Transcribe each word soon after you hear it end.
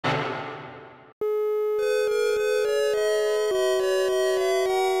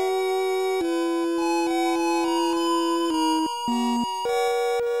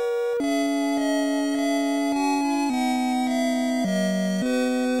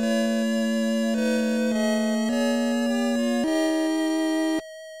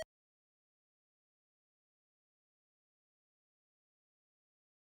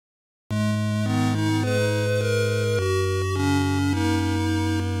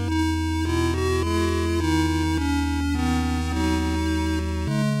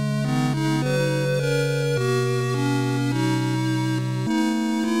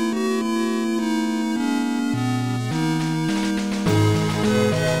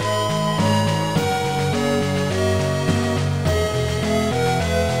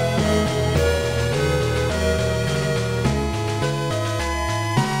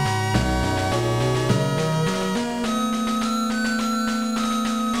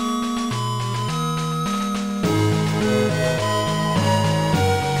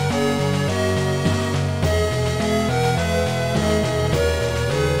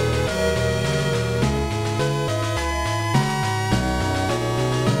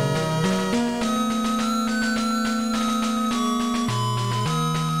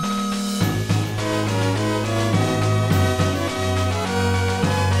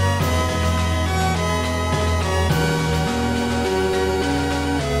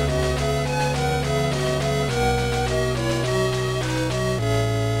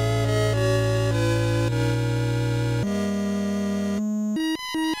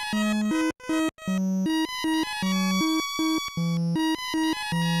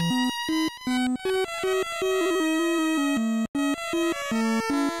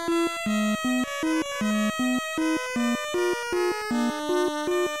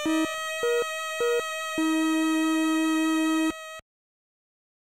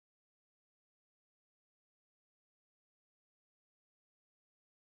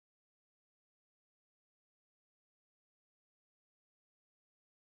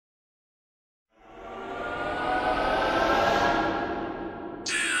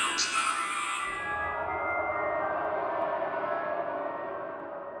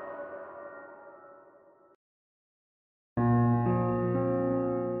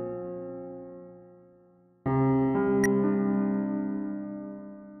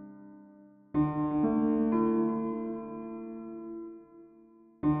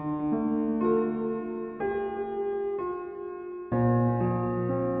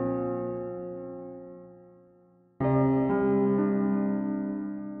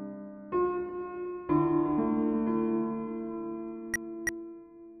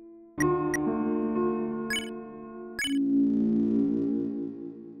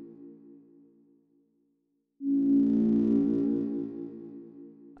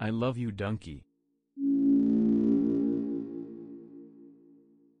I love you, Dunkey.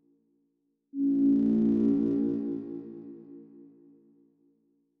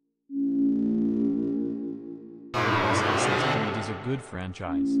 Assassin's Creed is a good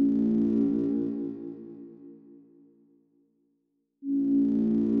franchise.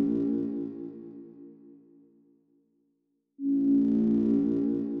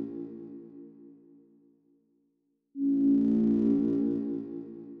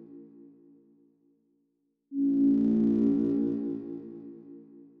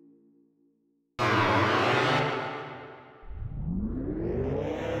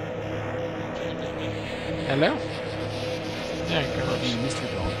 Hello? There it goes. Mr.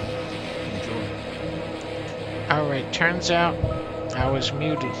 Deltarune. Enjoy. Alright, turns out I was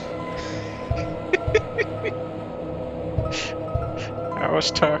muted. I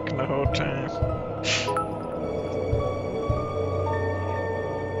was talking the whole time.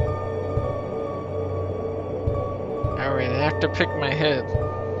 Alright, I have to pick my head.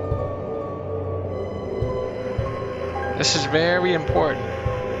 This is very important.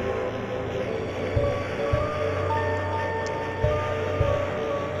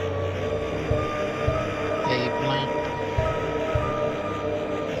 Hey, blank.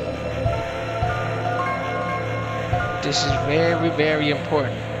 This is very, very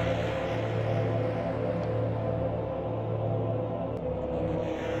important.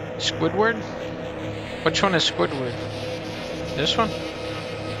 Squidward? Which one is Squidward? This one?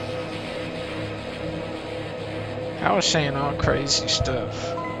 I was saying all crazy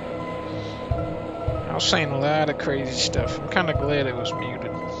stuff. I was saying a lot of crazy stuff. I'm kind of glad it was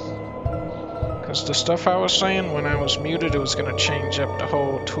muted. Because the stuff I was saying when I was muted, it was going to change up the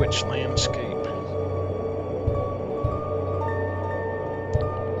whole Twitch landscape.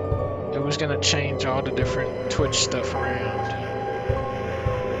 It was going to change all the different Twitch stuff around.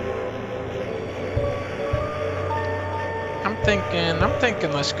 I'm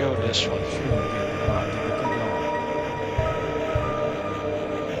thinking let's go this one.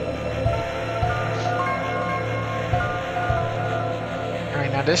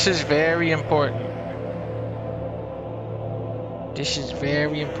 Alright, now this is very important. This is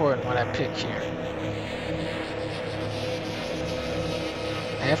very important what I pick here.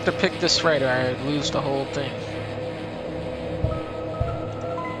 I have to pick this right or I lose the whole thing.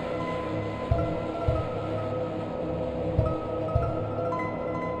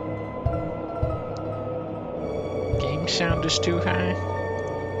 Game sound is too high.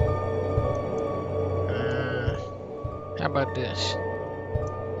 How about this?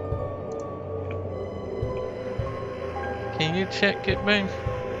 Can you check it, babe?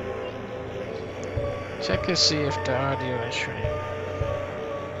 Check and see if the audio is right.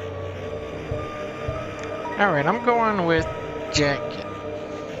 Alright, I'm going with jacket.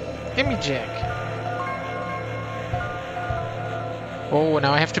 Give me jacket. Oh,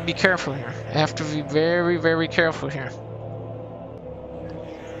 now I have to be careful here. I have to be very, very careful here.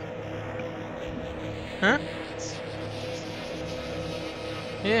 Huh?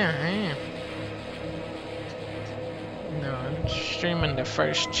 Yeah, I am. No, I'm streaming the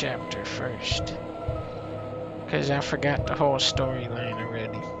first chapter first. Because I forgot the whole storyline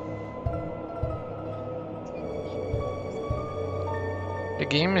already. The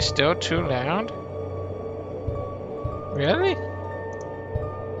game is still too loud? Really?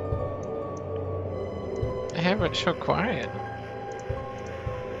 I have it so quiet.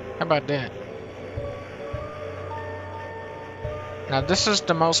 How about that? Now this is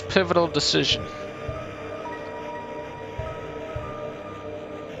the most pivotal decision.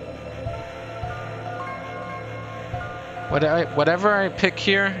 Whatever I pick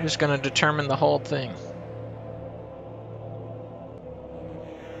here is going to determine the whole thing.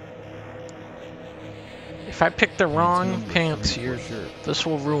 If I pick the wrong pants here, this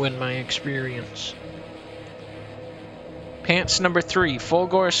will ruin my experience. Pants number 3.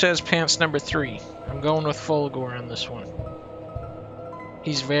 Fulgore says pants number 3. I'm going with Fulgore on this one.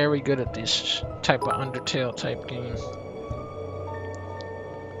 He's very good at this type of Undertale type game.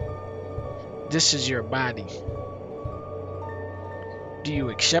 This is your body. Do you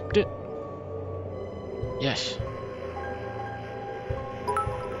accept it? Yes.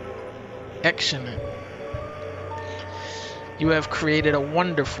 Excellent. You have created a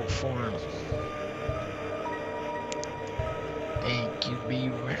wonderful form. Thank you,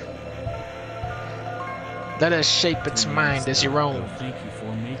 Beaver. Let us shape its mind as your own. Thank you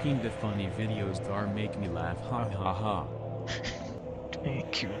for making the funny videos that are make me laugh. Ha ha ha.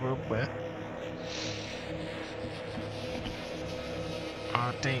 Thank you, Robot.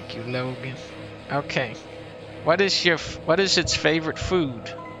 Oh, thank you, Logan. Okay. What is its favorite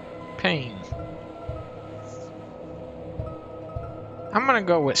food? pain. I'm gonna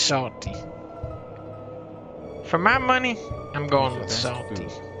go with salty. For my money, I'm going with salty.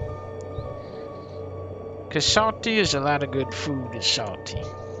 Cause salty is a lot of good food is salty.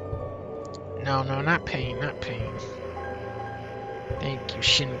 No, not pain, not pain. Thank you,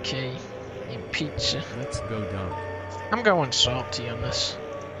 Shinkei. And pizza. Let's go dunk. I'm going salty on this.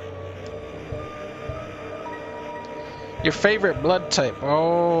 Your favorite blood type.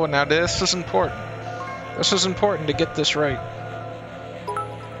 Oh, now this is important. This is important to get this right.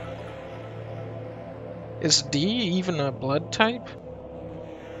 Is D even a blood type?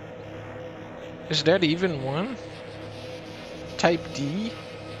 Is that even one? Type D?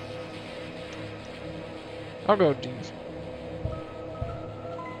 I'll go D.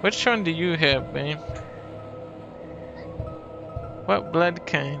 Which one do you have, babe? What blood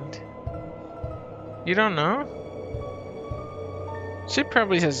kind? You don't know? She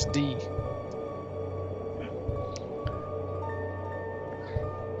probably has D.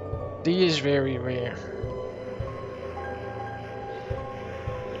 D is very rare.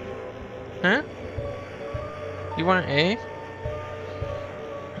 Huh? You want A?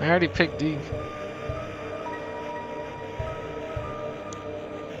 I already picked D.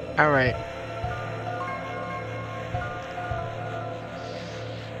 Alright.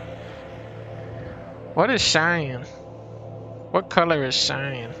 What is cyan? What color is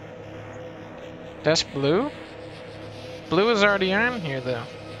cyan? That's blue? Blue is already on here though.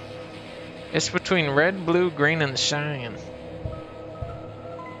 It's between red, blue, green, and cyan.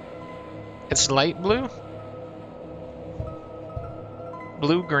 It's light blue?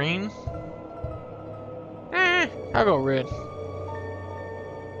 Blue, green? I'll go red.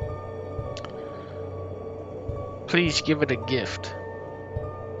 Please give it a gift.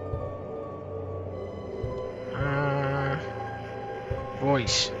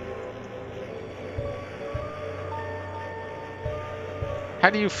 Voice. How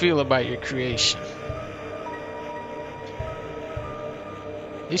do you feel about your creation?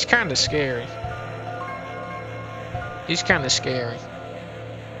 He's kind of scary. He's kind of scary.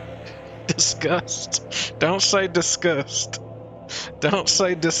 Disgust. Don't say disgust. Don't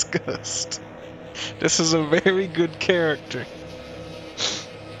say disgust. This is a very good character.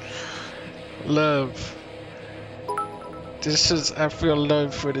 Love. I feel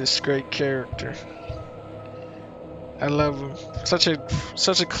love for this great character. I love him. Such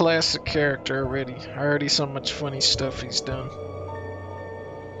a classic character already. Already so much funny stuff he's done.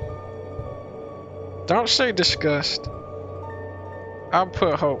 Don't say disgust. I'll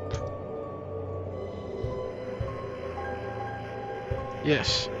put hope.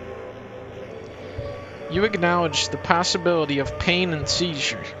 Yes. You acknowledge the possibility of pain and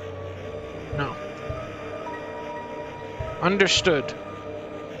seizure. No. Understood.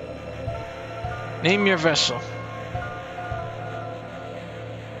 Name your vessel.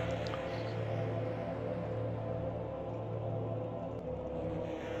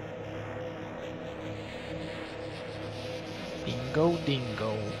 Dingo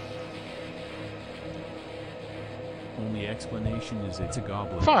dingo. Only explanation is it's a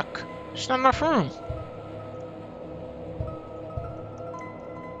goblin. Fuck! There's not enough room.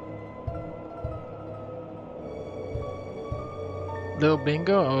 Little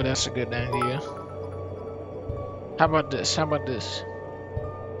bingo? Oh, that's a good idea. How about this? How about this?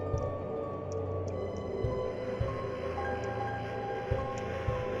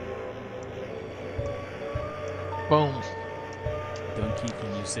 Boom. Dunkey,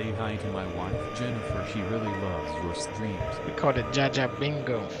 can you say hi to my wife, Jennifer? She really loves your streams. We called it Jaja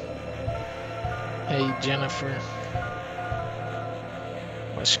Bingo. Hey, Jennifer.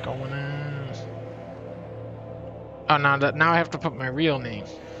 What's going on? Oh, now I have to put my real name.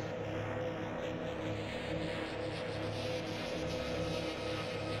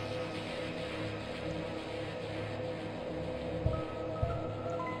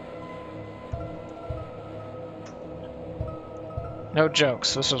 No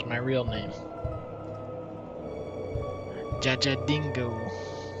jokes, this was my real name. Jaja Dingo.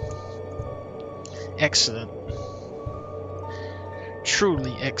 Excellent.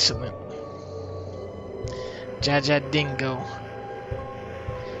 Truly excellent. Jaja Dingo.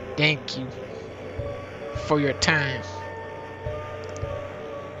 Thank you for your time.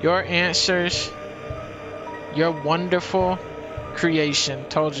 Your answers, your wonderful creation,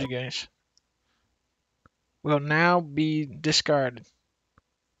 told you guys, will now be discarded.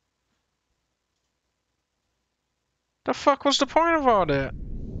 The fuck was the point of all that?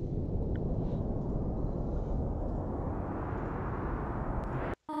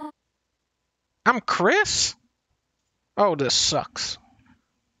 I'm Chris? Oh, this sucks.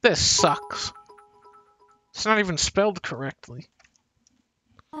 This sucks. It's not even spelled correctly.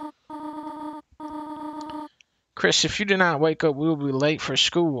 Chris, if you do not wake up, we will be late for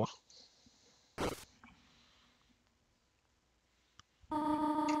school.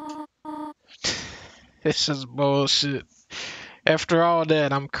 This is bullshit. After all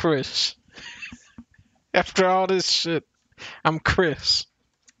that, I'm Chris. After all this shit, I'm Chris.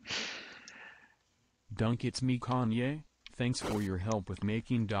 Dunk, it's me, Kanye. Thanks for your help with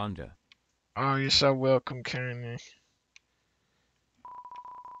making Donda. Oh, you're so welcome, Kanye.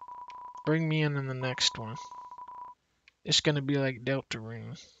 Bring me in the next one. It's gonna be like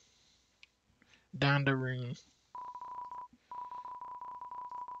Deltarune. Dondarune.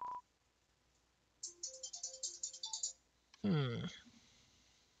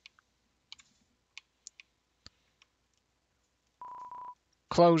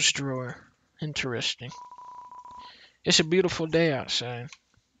 Clothes drawer. Interesting. It's a beautiful day outside.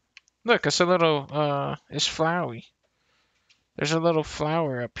 Look, it's a little, it's flowery. There's a little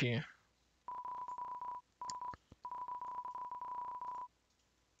flower up here.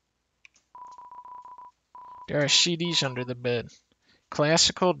 There are CDs under the bed.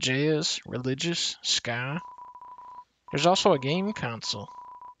 Classical, jazz, religious, ska. There's also a game console.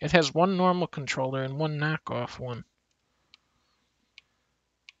 It has one normal controller and one knockoff one.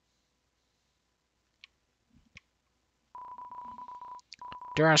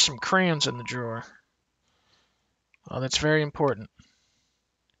 There are some crayons in the drawer. Oh, that's very important.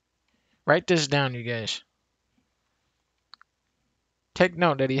 Write this down, you guys. Take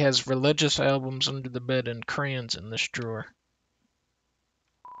note that he has religious albums under the bed and crayons in this drawer.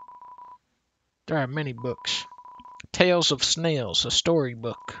 There are many books. Tales of Snails, a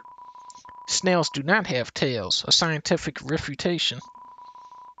storybook. Snails do not have tails, a scientific refutation.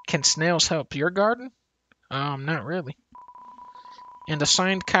 Can snails help your garden? Not really. And a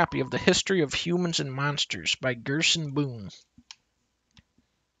signed copy of The History of Humans and Monsters by Gerson Boone.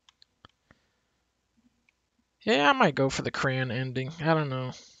 Yeah, I might go for the crayon ending. I don't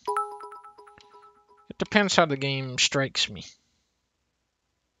know. It depends how the game strikes me.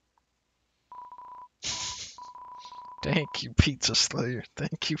 Thank you, Pizza Slayer.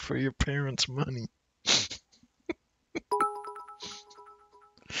 Thank you for your parents' money.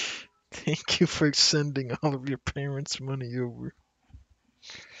 Thank you for sending all of your parents' money over.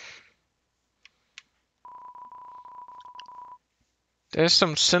 There's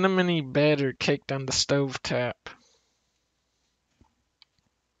some cinnamony batter caked on the stove top.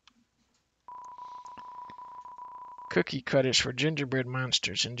 Cookie cutters for gingerbread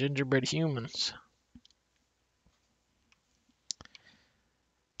monsters and gingerbread humans.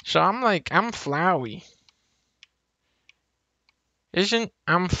 So I'm Flowey.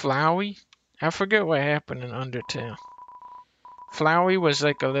 I'm Flowey? I forget what happened in Undertale. Flowey was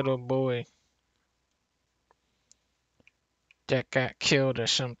like a little boy that got killed or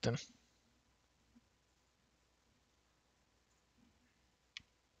something.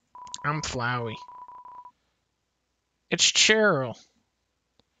 I'm Flowey. It's Cheryl.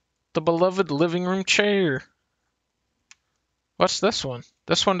 The beloved living room chair. What's this one?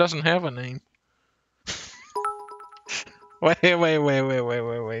 This one doesn't have a name. Wait.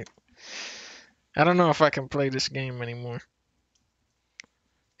 I don't know if I can play this game anymore.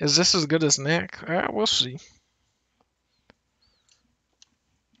 Is this as good as Knack? We'll see.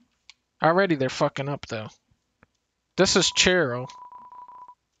 Already they're fucking up, though. This is Cheryl.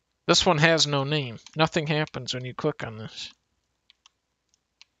 This one has no name. Nothing happens when you click on this.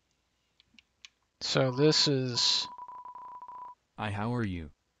 So this is... Hi, how are you?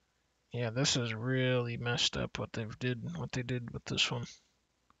 Yeah, this is really messed up what they did with this one.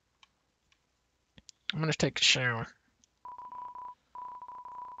 I'm gonna take a shower.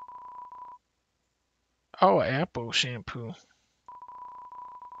 Oh, apple shampoo.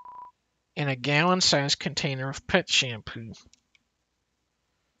 In a gallon-sized container of pet shampoo.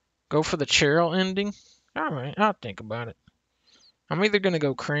 Go for the Cheryl ending? Alright, I'll think about it. I'm either gonna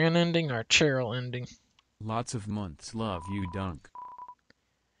go crayon ending or Cheryl ending. Lots of months, love you, Dunk.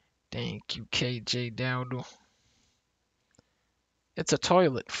 Thank you, KJ Dowdle. It's a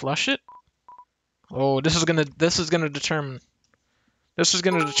toilet. Flush it? Oh, this is gonna determine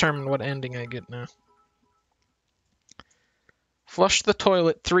what ending I get now. Flush the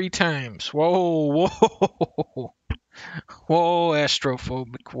toilet 3 times. Whoa. Whoa,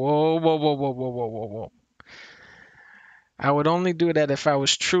 astrophobic. Whoa. I would only do that if I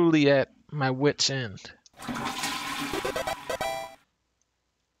was truly at my wit's end.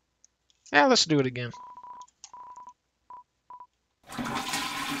 Yeah, let's do it again.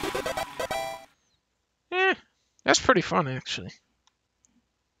 That's pretty fun, actually.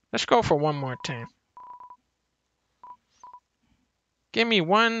 Let's go for one more time. Give me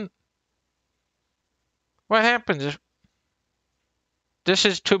one. What happens if this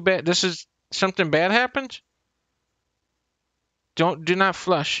is too bad? This is something bad happens? Do not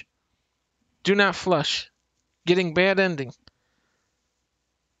flush. Do not flush. Getting bad ending.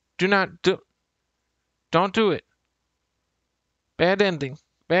 Don't do it. Bad ending.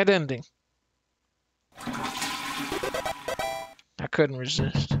 Bad ending. I couldn't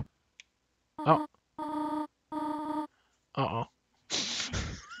resist. Oh. Uh-oh.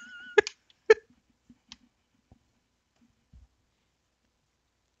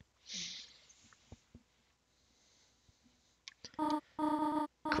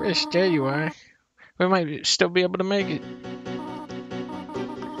 Chris, there you are. We might still be able to make it.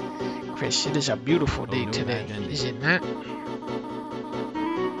 Chris, it is a beautiful day today, is it not?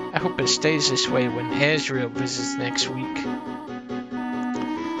 I hope it stays this way when Azrael visits next week.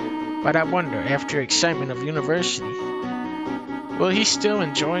 But I wonder, after excitement of university, will he still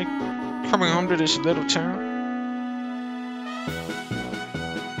enjoy coming home to this little town?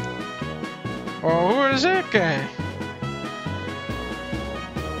 Oh, who is that guy?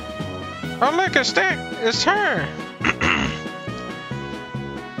 Oh, look, it's her.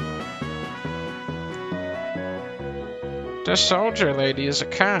 The soldier lady is a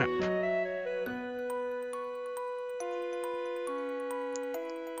cop.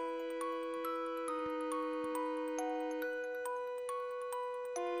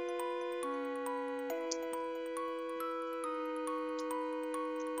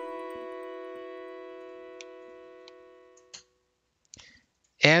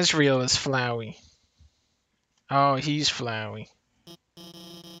 Azrael is Flowey. Oh, he's Flowey.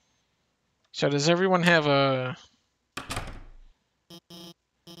 So does everyone have a...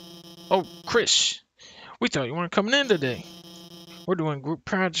 Oh, Chris. We thought you weren't coming in today. We're doing group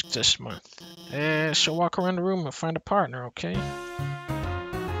projects this month. So walk around the room and find a partner, okay?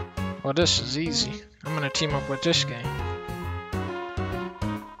 Well, this is easy. I'm gonna team up with this guy.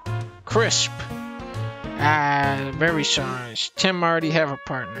 Crisp. Very sorry. Tim already have a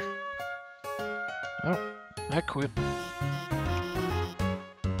partner. Oh, I quit.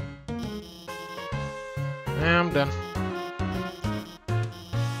 I'm done.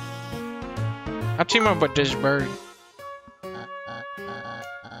 I'll team up with this bird.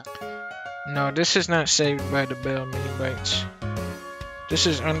 No, this is not Saved by the Bell mini bites. This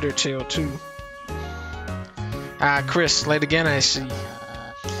is Undertale 2. Chris, late again, I see.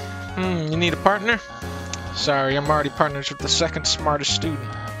 You need a partner? Sorry, I'm already partners with the second smartest student.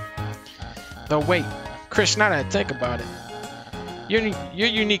 Though wait, Chris, now that I think about it, your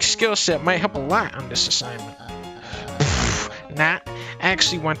unique skill set might help a lot on this assignment. Nah, I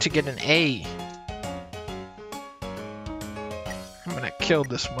actually want to get an A. I'm gonna kill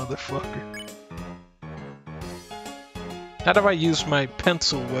this motherfucker. How do I use my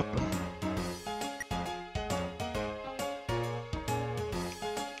pencil weapon?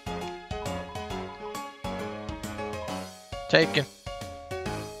 Taken.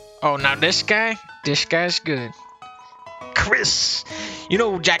 Oh, now this guy's good. Chris, you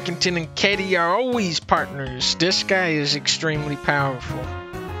know Jackington and Katie are always partners. This guy is extremely powerful.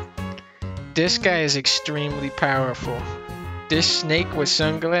 This guy is extremely powerful. This snake with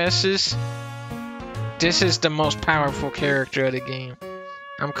sunglasses, this is the most powerful character of the game.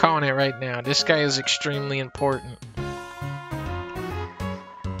 I'm calling it right now. This guy is extremely important.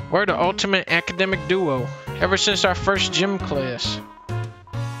 We're the ultimate academic duo. Ever since our first gym class.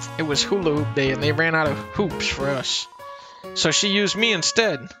 It was hula hoop day and they ran out of hoops for us. So she used me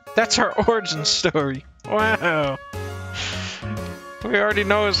instead. That's our origin story. Wow. We already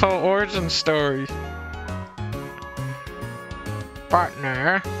know his whole origin story.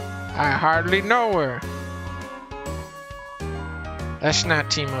 Partner, I hardly know her. Let's not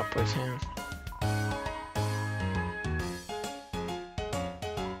team up with him.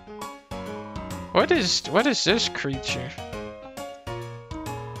 What is this creature?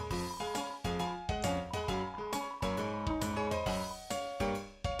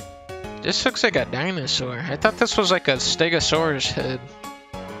 This looks like a dinosaur. I thought this was like a stegosaurus head.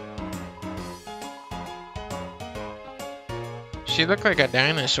 She looked like a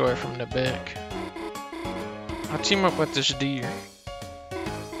dinosaur from the back. I'll team up with this deer.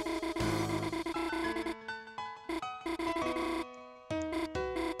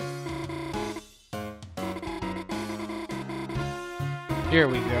 Here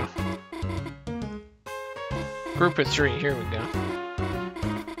we go. Group of 3, here we go.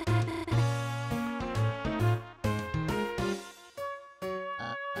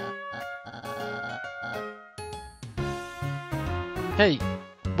 Hey,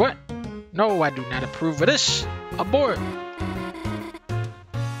 what? No, I do not approve of this. Abort.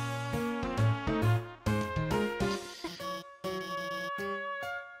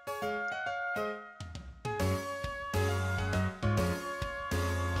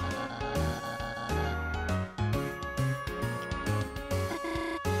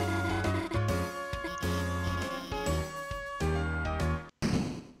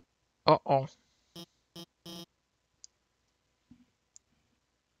 Uh-oh.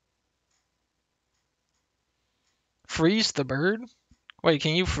 Freeze the bird? Wait,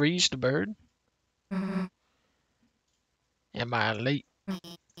 can you freeze the bird? Am I late?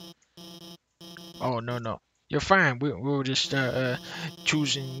 Oh, no. You're fine. We were just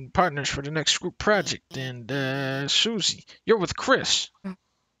choosing partners for the next group project. And Susie, you're with Chris.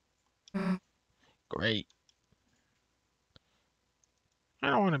 Great. I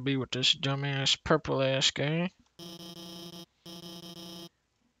don't want to be with this dumbass purple-ass guy.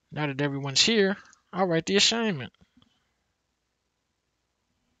 Now that everyone's here, I'll write the assignment.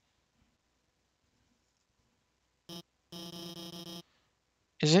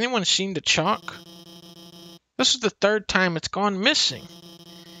 Has anyone seen the chalk? This is the third time it's gone missing.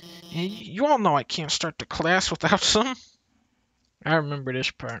 You all know I can't start the class without some. I remember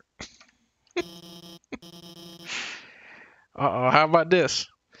this part. Uh-oh, how about this?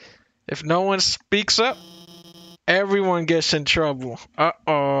 If no one speaks up, everyone gets in trouble.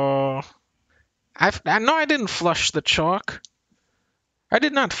 Uh-oh. I know I didn't flush the chalk. I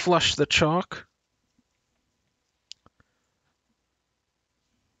did not flush the chalk.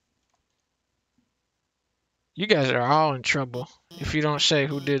 You guys are all in trouble if you don't say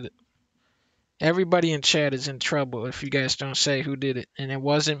who did it. Everybody in chat is in trouble if you guys don't say who did it. And it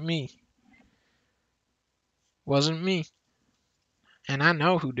wasn't me. Wasn't me. And I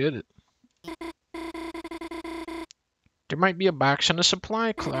know who did it. There might be a box in the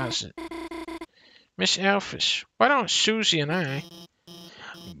supply closet. Miss Alphys, why don't Susie and I...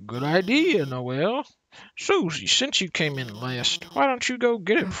 Good idea, Noelle. Susie, since you came in last, why don't you go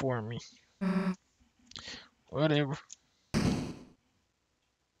get it for me? Whatever.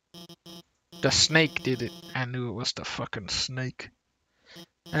 The snake did it. I knew it was the fucking snake.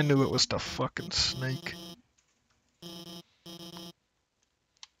 I knew it was the fucking snake.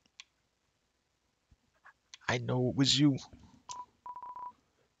 I know it was you.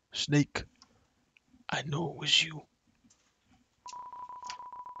 Snake. I know it was you.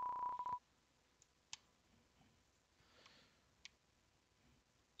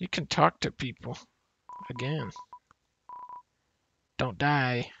 You can talk to people. Again. Don't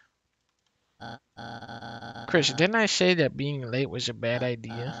die. Chris, didn't I say that being late was a bad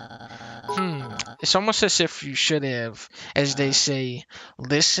idea? It's almost as if you should have, as they say,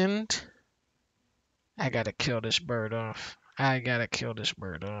 listened. I gotta kill this bird off. I gotta kill this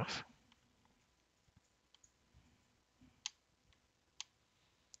bird off.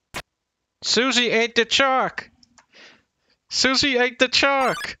 Susie ate the chalk! Susie ate the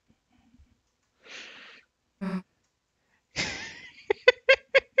chalk!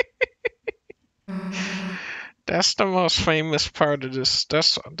 That's the most famous part of this.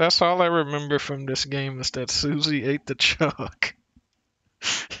 That's all I remember from this game is that Susie ate the chalk.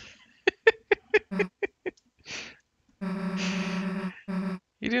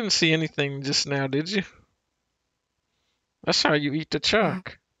 You didn't see anything just now, did you? That's how you eat the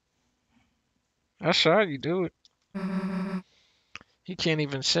chalk. I saw you do it. You can't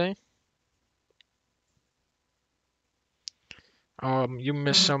even say. You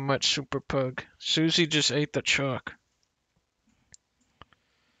missed so much, Super Pug. Susie just ate the chalk.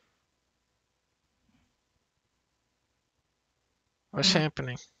 What's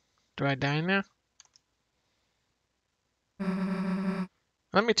happening? Do I die now?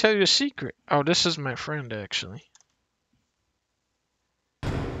 Let me tell you a secret. Oh, this is my friend, actually.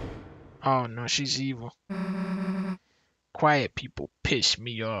 Oh, no, she's evil. Quiet people piss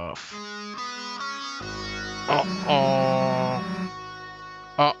me off. Uh-oh.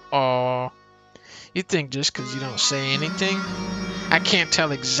 Uh-oh. You think just because you don't say anything, I can't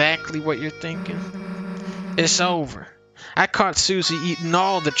tell exactly what you're thinking? It's over. I caught Susie eating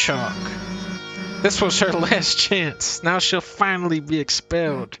all the chalk. This was her last chance. Now she'll finally be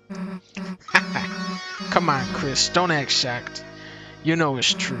expelled. Come on, Chris. Don't act shocked. You know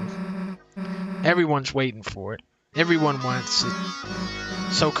it's true. Everyone's waiting for it. Everyone wants it.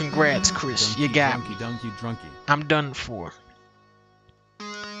 So congrats, Chris. Dunkey, you got me. Dunkey. I'm done for.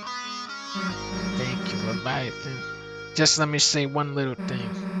 Thank you, Leviathan. Just let me say one little thing.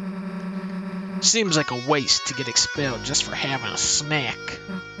 Seems like a waste to get expelled just for having a snack.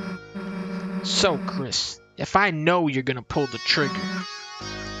 So, Chris, if I know you're gonna pull the trigger,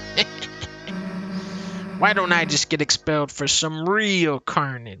 Why don't I just get expelled for some real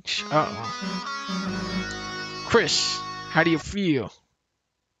carnage? Uh-oh. Chris, how do you feel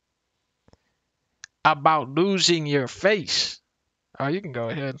about losing your face? Oh, you can go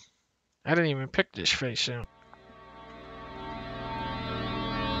ahead. I didn't even pick this face out.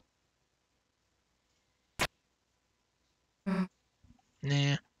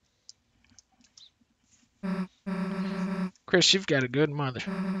 Nah. Chris, you've got a good mother.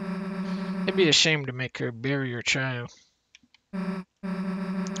 It'd be a shame to make her bury your child.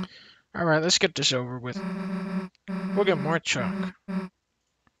 Alright, let's get this over with. We'll get more chalk.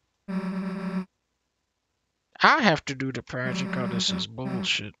 I have to do the project. Oh, this is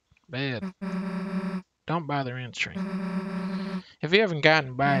bullshit. Bad. Don't bother answering. If you haven't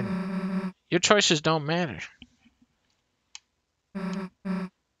gotten Biden, your choices don't matter.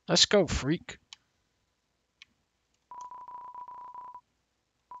 Let's go, freak.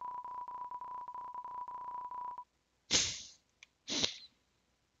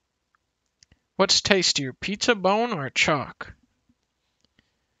 What's tastier, pizza bone or chalk?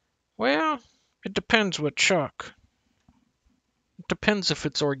 Well, it depends what chalk. It depends if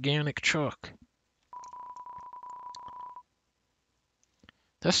it's organic chalk.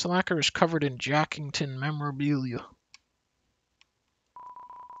 This locker is covered in Jackington memorabilia.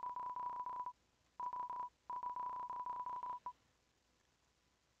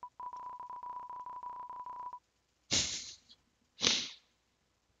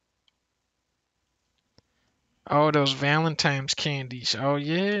 Oh, those Valentine's candies. Oh,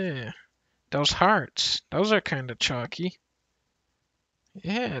 yeah. Those hearts. Those are kind of chalky.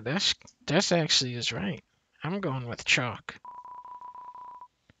 Yeah, that's actually is right. I'm going with chalk.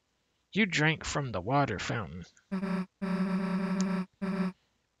 You drank from the water fountain.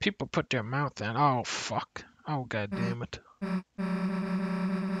 People put their mouth in. Oh, fuck. Oh, god damn it.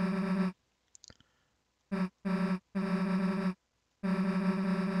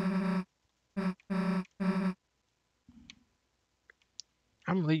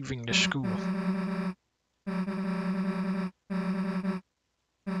 I'm leaving the school.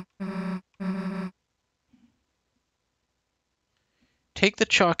 Take the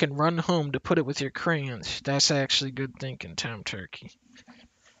chalk and run home to put it with your crayons. That's actually good thinking, Tom Turkey.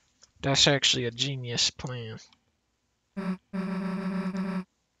 That's actually a genius plan.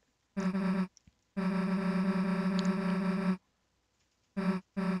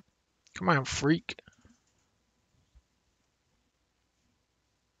 Come on, freak.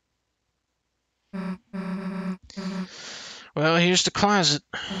 Well, here's the closet.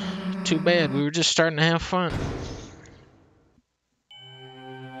 Too bad, we were just starting to have fun.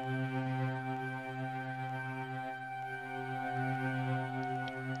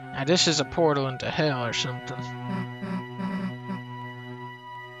 Now this is a portal into hell or something.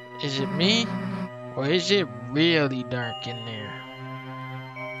 Is it me? Or is it really dark in there?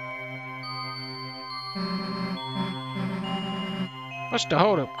 What's the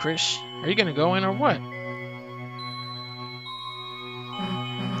hold up, Chris? Are you gonna go in or what?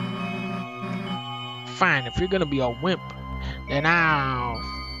 Fine, if you're gonna be a wimp, then I'll...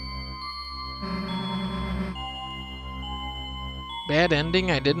 Bad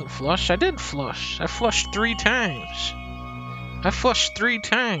ending, I didn't flush? I did flush. I flushed 3 times. I flushed 3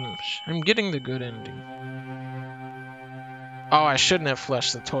 times. I'm getting the good ending. Oh, I shouldn't have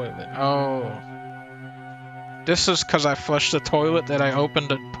flushed the toilet. Oh. This is because I flushed the toilet that I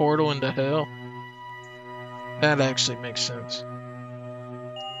opened a portal into hell? That actually makes sense.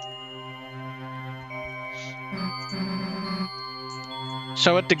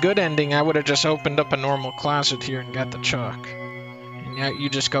 So at the good ending, I would have just opened up a normal closet here and got the chalk. And now you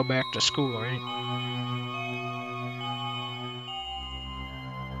just go back to school, right?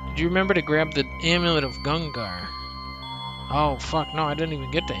 Did you remember to grab the amulet of Gungar? Oh, fuck, no, I didn't even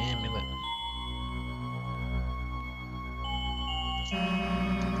get the amulet.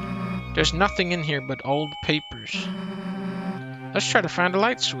 There's nothing in here but old papers. Let's try to find a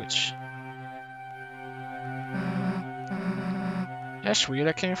light switch. That's weird,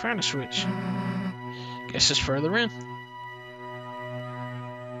 I can't find a switch. Guess it's further in.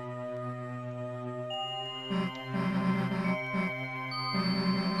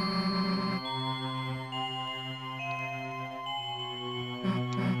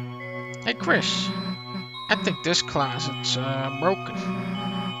 Hey Chris, I think this closet's broken.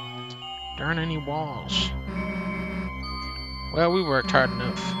 There aren't any walls. Well, we worked hard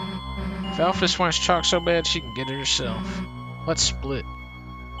enough. If Alphys wants chalk so bad, she can get it herself. Let's split.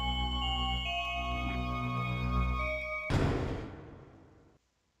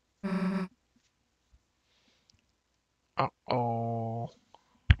 Uh-oh.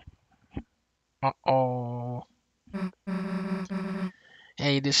 Uh-oh.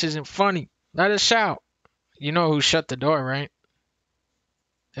 Hey, this isn't funny. Let us out. You know who shut the door, right?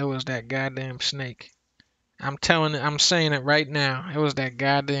 It was that goddamn snake. I'm saying it right now. It was that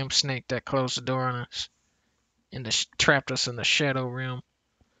goddamn snake that closed the door on us and trapped us in the shadow realm.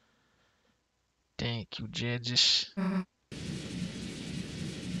 Thank you, judges.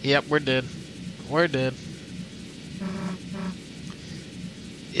 Yep, we're dead. We're dead.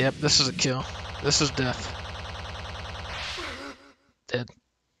 Yep, this is a kill. This is death. Dead.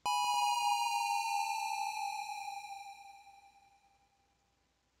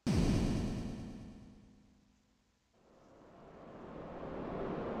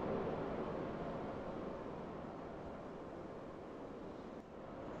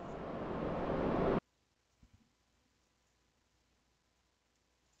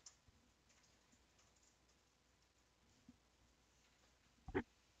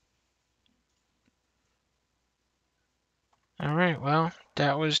 Alright, well,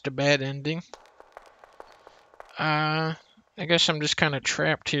 that was the bad ending. I guess I'm just kind of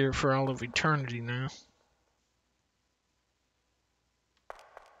trapped here for all of eternity now.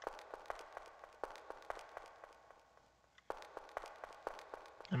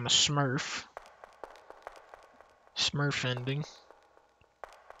 I'm a Smurf. Smurf ending.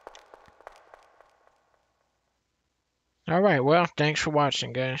 Alright, well, thanks for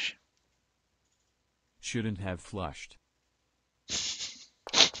watching, guys. Shouldn't have flushed.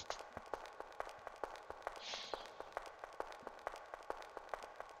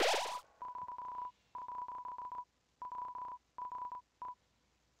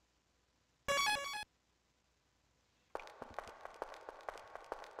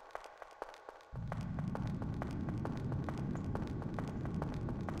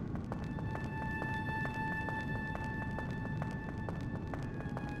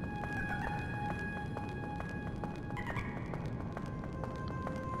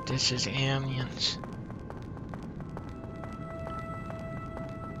 This is aliens.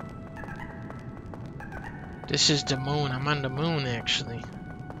 This is the moon. I'm on the moon, actually.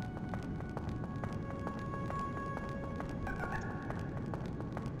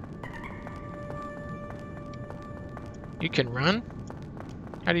 You can run?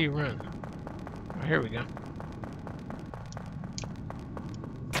 How do you run? Oh, here we go.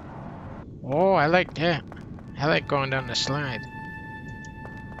 Oh, I like that. I like going down the slide.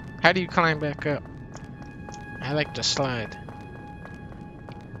 How do you climb back up? I like the slide.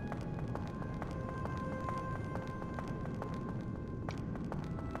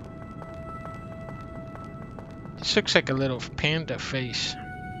 This looks like a little panda face.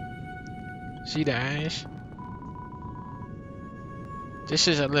 See the eyes? This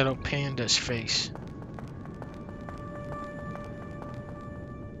is a little panda's face.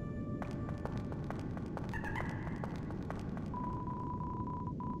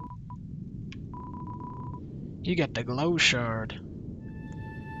 You got the glow shard.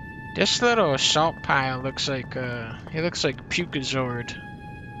 This little assault pile looks like it looks like Pukezord.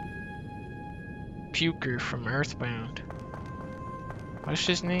 Puker from Earthbound. What's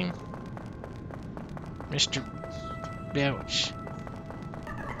his name? Mr. Belch.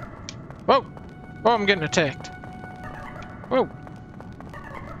 Whoa! Oh, I'm getting attacked. Whoa!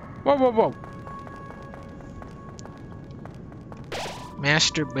 Whoa, whoa, whoa!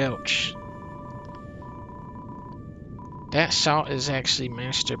 Master Belch. That salt is actually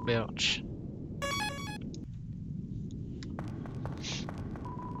Master Belch.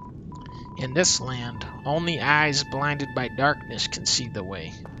 In this land, only eyes blinded by darkness can see the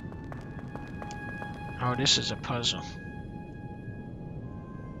way. Oh, this is a puzzle.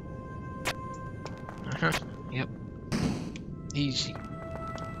 Uh-huh, yep. Easy.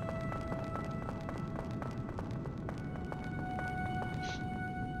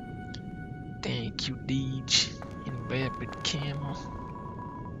 Thank you, Deej. Vapid camel.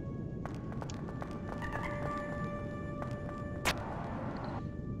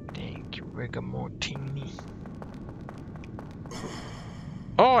 Thank you, Rigamortini.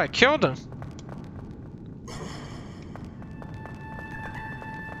 Oh, I killed him.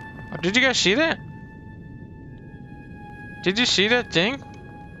 Oh, did you guys see that? Did you see that thing?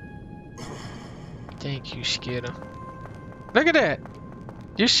 Thank you, Skittle. Look at that.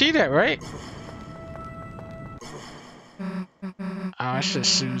 You see that, right? Oh, it's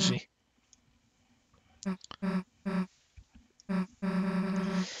just Susie.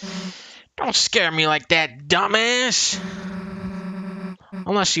 Don't scare me like that, dumbass!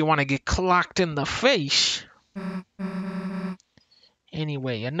 Unless you want to get clocked in the face.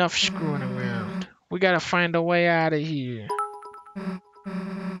 Anyway, enough screwing around. We gotta find a way out of here.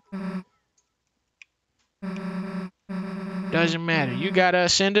 Doesn't matter. You got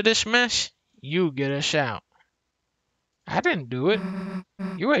us into this mess, you get us out. I didn't do it.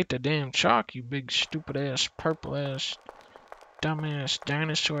 You ate the damn chalk, you big stupid ass, purple ass, dumbass,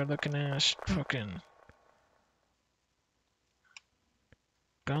 dinosaur looking ass, fucking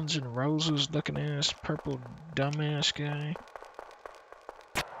Guns N' Roses looking ass, purple dumbass guy.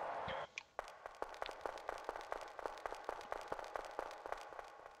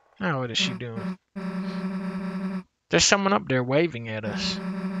 Now what is she doing? There's someone up there waving at us.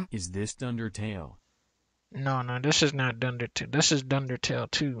 Is this Undertale? No, this is not Dundertale. This is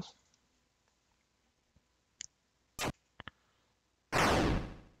Dundertale 2.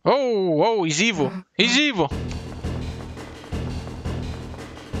 Oh, he's evil. He's evil.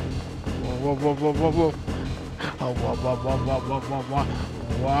 Whoa, whoa, whoa, whoa, whoa. Oh, whoa, whoa, whoa, whoa, whoa, whoa, whoa.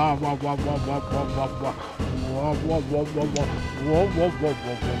 Whoa, whoa, whoa, whoa, whoa, whoa, whoa, whoa. Whoa, whoa, whoa, whoa, whoa. Whoa, whoa, whoa,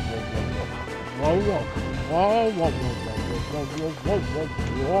 whoa, whoa, whoa, whoa, whoa. Whoa, whoa, whoa, whoa, whoa,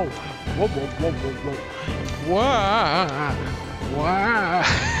 whoa, whoa, whoa, whoa, whoa, whoa, whoa, whoa.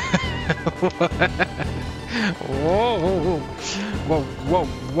 Whoa, whoa, whoa, whoa,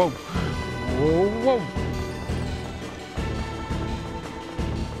 whoa, whoa, whoa.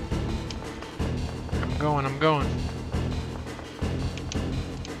 I'm going.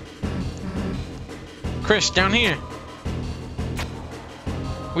 Chris, down here.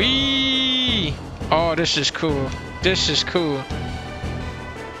 Whee! Oh, this is cool. This is cool.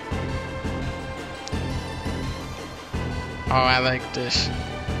 Oh, I like this.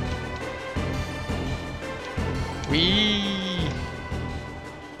 Whee!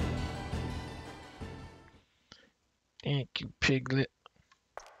 Thank you, Piglet.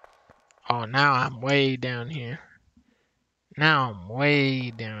 Oh, now I'm way down here. Now I'm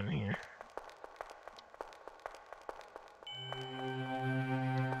way down here.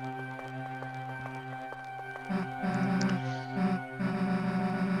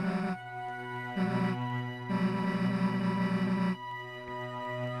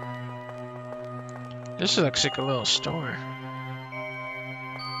 This looks like a little store.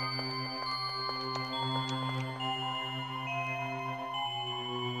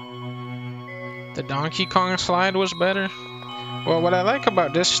 The Donkey Kong slide was better. Well, what I like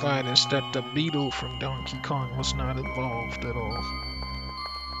about this slide is that the beetle from Donkey Kong was not involved at all.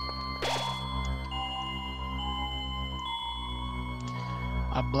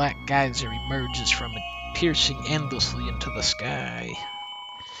 A black geyser emerges from it, piercing endlessly into the sky.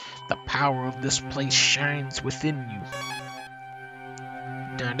 The power of this place shines within you.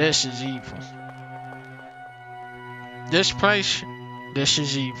 Now this is evil. This place, this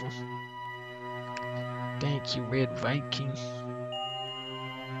is evil. Thank you, Red Viking.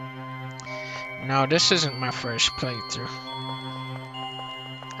 No, this isn't my first playthrough.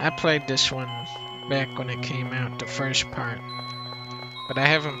 I played this one back when it came out, the first part. But I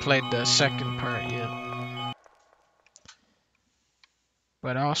haven't played the second part yet.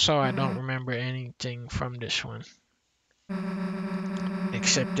 But also, I don't remember anything from this one.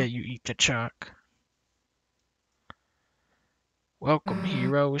 Except that you eat the chalk. Welcome,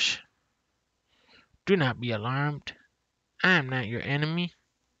 heroes. Do not be alarmed. I am not your enemy.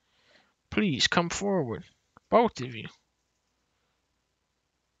 Please come forward, both of you.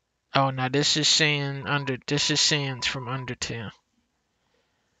 Oh, now this is Sans from Undertale.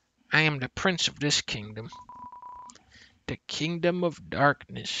 I am the prince of this kingdom. The kingdom of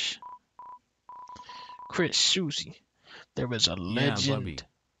darkness. Chris, Susie, there is a legend.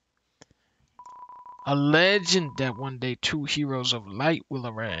 A legend that one day two heroes of light will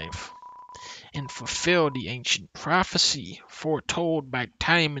arrive and fulfill the ancient prophecy foretold by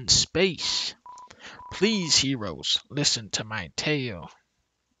time and space. Please, heroes, listen to my tale.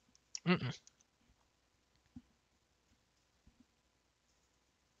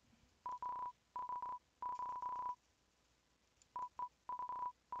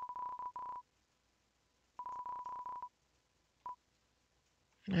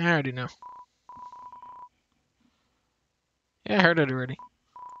 I already know. Yeah, I heard it already.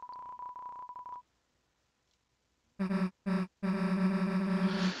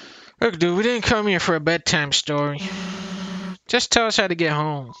 Look, dude, we didn't come here for a bedtime story. Just tell us how to get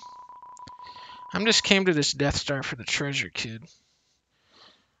home. I just came to this Death Star for the treasure, kid.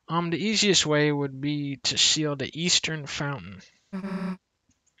 The easiest way would be to seal the eastern fountain.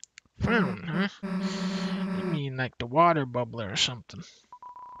 Fountain, huh? You mean like the water bubbler or something?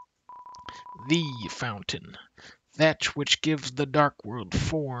 The fountain. That which gives the dark world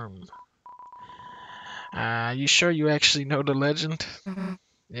form. You sure you actually know the legend?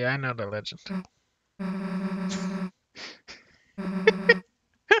 Yeah, I know the legend.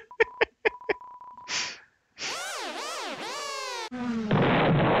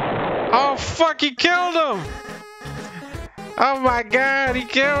 fuck, he killed him! Oh my god, he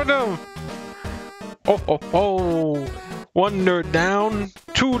killed him! Oh, ho, ho. One down,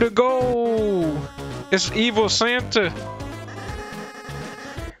 2 to go! It's Evil Santa.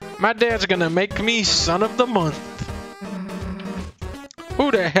 My dad's gonna make me son of the month.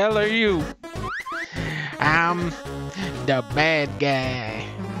 Who the hell are you? I'm the bad guy.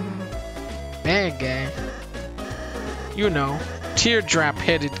 Bad guy? You know,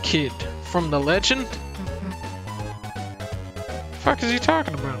 teardrop-headed kid from the legend? Fuck is he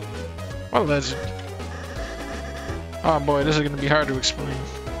talking about? What legend? Oh boy, this is gonna be hard to explain.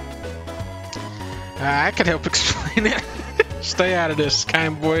 I could help explain it. Stay out of this,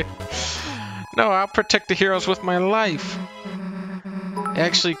 kind boy. No, I'll protect the heroes with my life.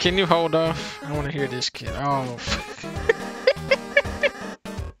 Actually, can you hold off? I want to hear this kid. Oh.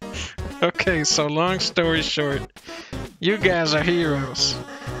 Okay, so long story short, you guys are heroes.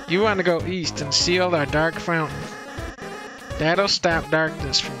 You want to go east and seal our dark fountain. That'll stop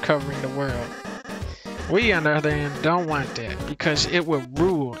darkness from covering the world. We, on the other hand, don't want that because it will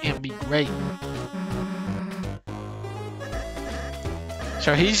rule and be great.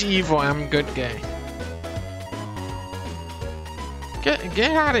 So he's evil, I'm a good guy.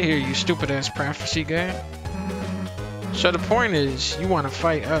 Get out of here, you stupid ass prophecy guy. So the point is, you want to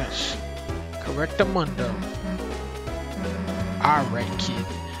fight us. Correctamundo. Alright, kid.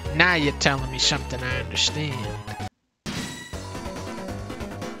 Now you're telling me something I understand.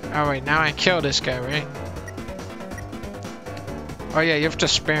 Alright, now I kill this guy, right? Oh yeah, you have to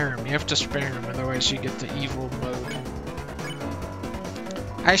spare him. You have to spare him, otherwise you get the evil mode.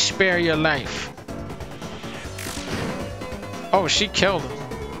 I spare your life. Oh, she killed him.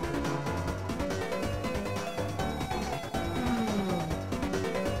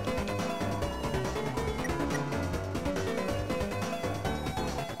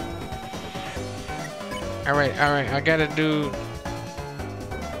 Alright, I gotta do...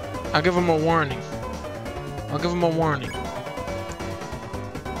 I'll give him a warning.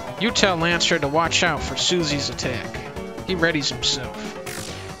 You tell Lancer to watch out for Susie's attack. He readies himself.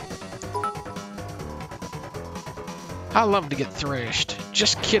 I love to get thrashed.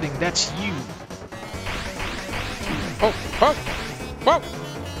 Just kidding, that's you. Oh, oh, whoa!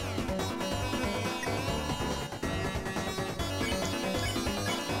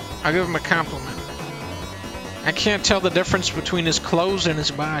 I'll give him a compliment. I can't tell the difference between his clothes and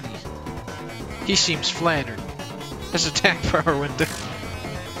his body. He seems flattered. His attack power went down.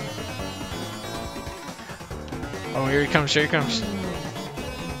 Oh, here he comes, here he comes.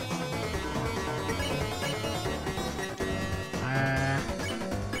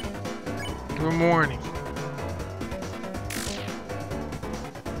 Give him a warning.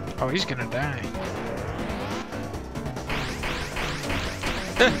 Oh, he's gonna die.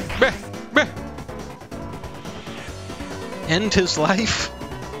 End his life?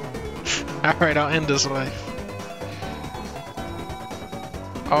 Alright, I'll end his life.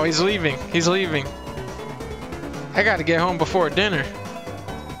 Oh, he's leaving. He's leaving. I gotta get home before dinner.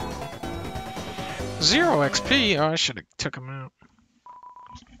 0 XP? Oh, I should have took him out.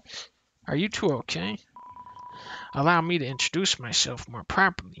 Are you two okay? Allow me to introduce myself more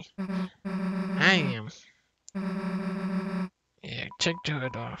properly. I am. Yeah, take the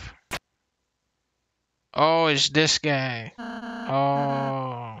hood off. Oh, it's this guy.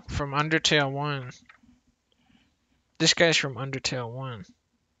 Oh, from Undertale 1. This guy's from Undertale 1.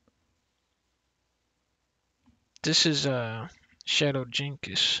 This is Shadow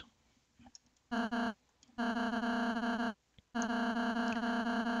Jinkus.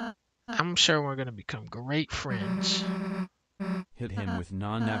 I'm sure we're gonna become great friends. Hit him with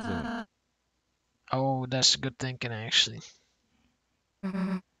non-affluent. Oh, that's good thinking, actually.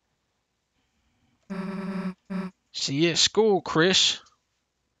 See you at school, Chris.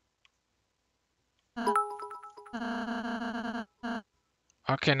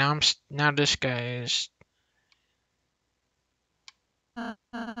 Okay, now this guy is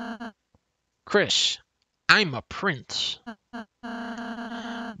Chris. I'm a prince,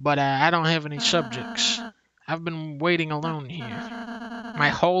 but I don't have any subjects. I've been waiting alone here my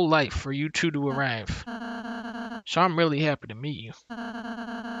whole life for you two to arrive. So I'm really happy to meet you.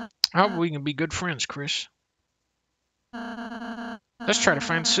 I hope we can be good friends, Chris. Let's try to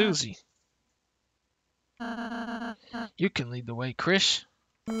find Susie. You can lead the way, Chris.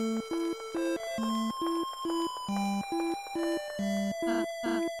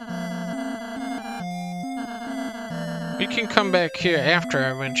 You can come back here after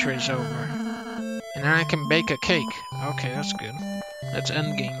our adventure is over. And then I can bake a cake. Okay, that's good. That's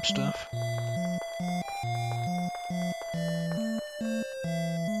endgame stuff.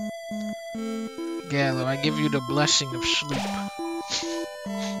 Gallo, I give you the blessing of sleep.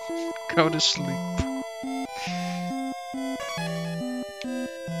 Go to sleep.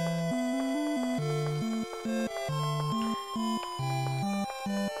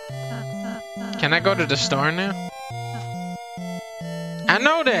 Can I go to the store now? I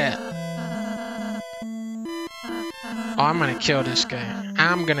know that! Oh, I'm gonna kill this guy.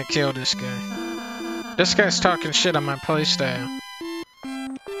 I'm gonna kill this guy. This guy's talking shit on my playstyle.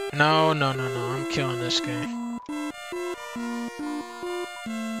 No, no, no, no. I'm killing this guy.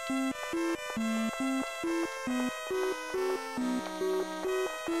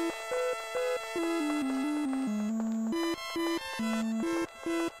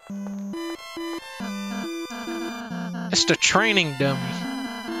 It's the training dummy.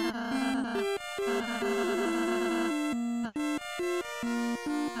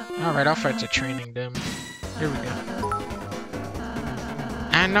 Alright, I'll fight the training dummy. Here we go.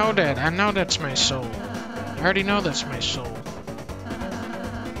 I know that. I know that's my soul. I already know that's my soul.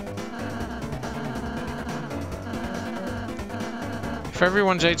 If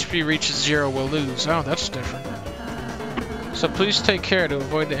everyone's HP reaches 0, we'll lose. Oh, that's different. So please take care to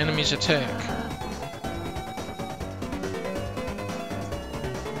avoid the enemy's attack.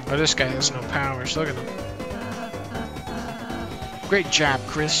 Oh, this guy has no powers. Look at him. Great job,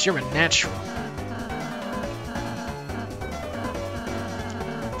 Chris. You're a natural.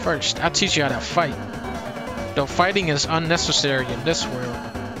 First, I'll teach you how to fight. Though fighting is unnecessary in this world,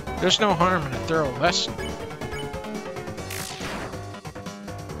 there's no harm in a thorough lesson.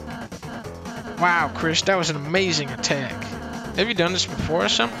 Wow, Chris, that was an amazing attack. Have you done this before or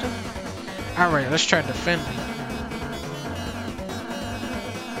something? Alright, let's try defending.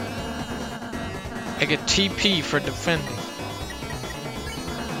 I get TP for defending.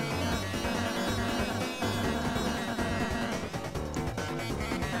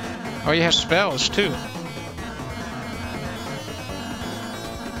 Oh, you have spells too.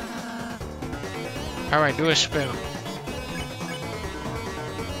 Alright, do a spell.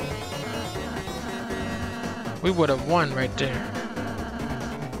 We would have won right there.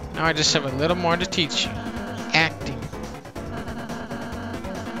 Now I just have a little more to teach you. Acting.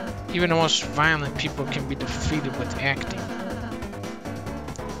 Even the most violent people can be defeated with acting.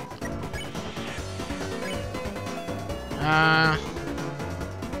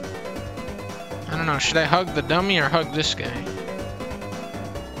 I don't know, should I hug the dummy or hug this guy?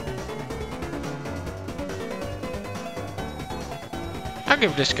 I'll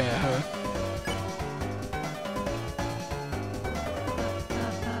give this guy a hug.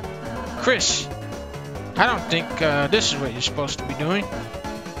 Chris, I don't think this is what you're supposed to be doing.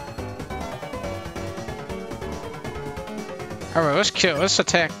 Alright, let's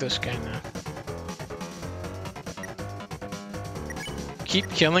attack this guy now.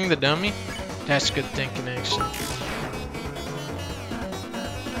 Keep killing the dummy? That's good thinking, actually.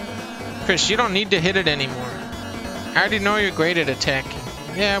 Chris, you don't need to hit it anymore. I already know you're great at attacking.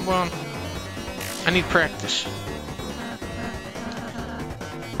 Yeah, well, I need practice.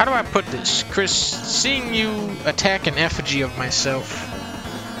 How do I put this? Chris, seeing you attack an effigy of myself.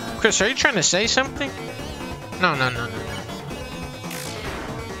 Chris, are you trying to say something? No, no, no, no, no.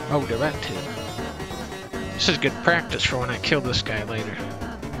 Oh, direct hit. This is good practice for when I kill this guy later.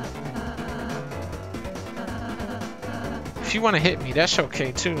 If you want to hit me, that's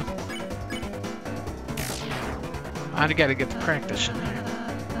okay too. I gotta get the practice in here.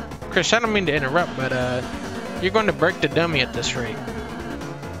 Chris, I don't mean to interrupt, but you're going to break the dummy at this rate.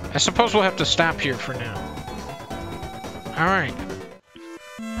 I suppose we'll have to stop here for now. Alright.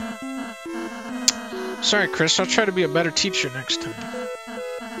 Sorry, Chris, I'll try to be a better teacher next time.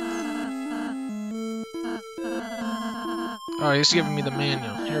 Oh, he's giving me the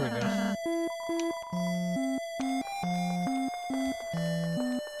manual. Here we go.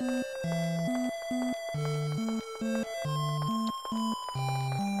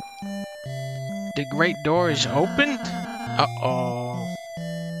 The great door is opened? Uh-oh.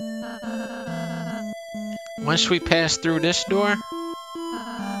 Once we pass through this door...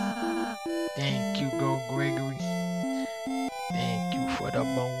 Thank you, Go Gregory. Thank you for the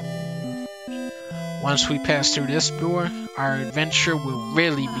bone. Once we pass through this door, our adventure will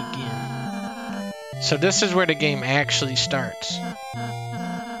really begin. So this is where the game actually starts.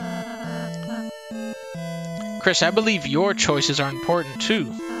 Chris, I believe your choices are important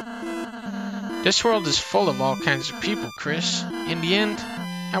too. This world is full of all kinds of people, Chris. In the end,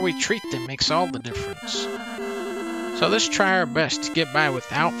 how we treat them makes all the difference. So let's try our best to get by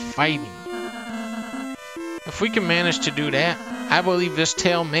without fighting. If we can manage to do that, I believe this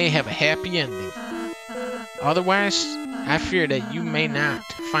tale may have a happy ending. Otherwise, I fear that you may not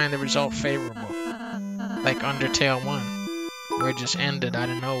find the result favorable. Like Undertale 1, where it just ended out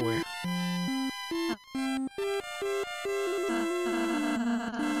of nowhere.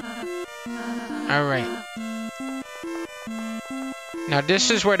 Alright. Now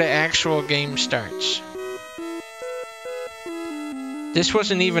this is where the actual game starts. This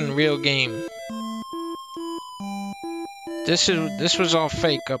wasn't even real game. This was all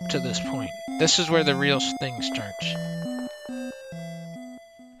fake up to this point. This is where the real thing starts.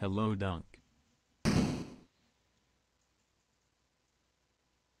 Hello, Dunk.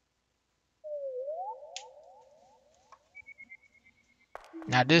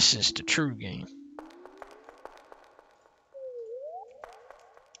 Now this is the true game.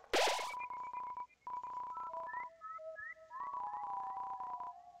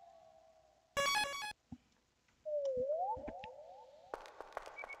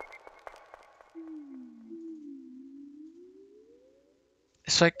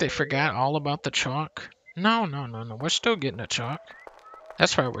 It's like they forgot all about the chalk. No. We're still getting the chalk.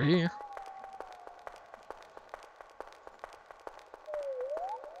 That's why we're here.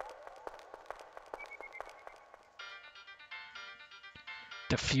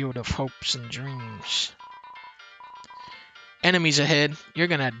 The field of hopes and dreams. Enemies ahead. You're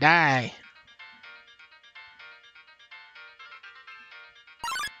gonna die.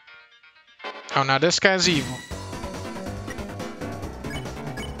 Oh, now this guy's evil.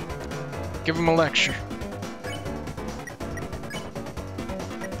 Give him a lecture.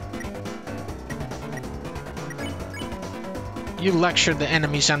 You lectured the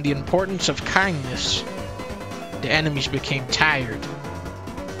enemies on the importance of kindness. The enemies became tired.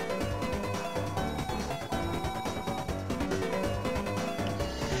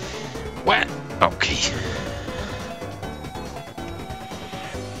 What? Okay.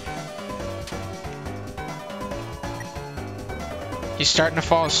 He's starting to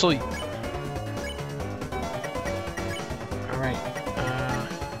fall asleep. Alright.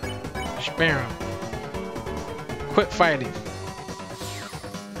 Spare him. Quit fighting.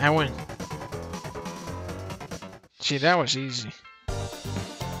 I win. See, that was easy.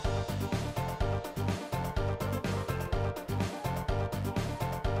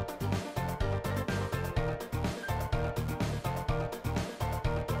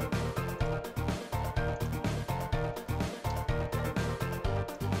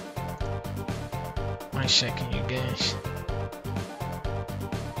 One second, you guys.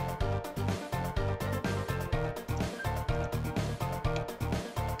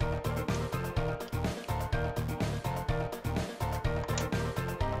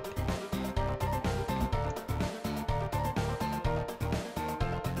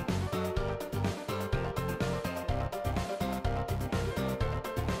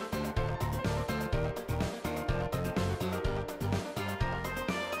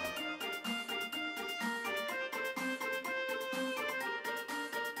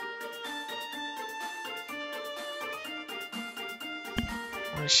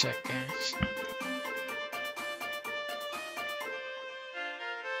 One sec, guys.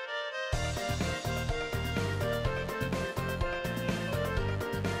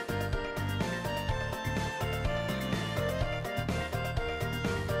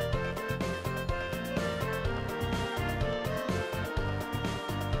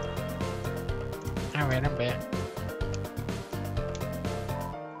 Alright, I'm back.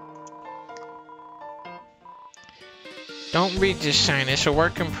 Don't read this sign, it's a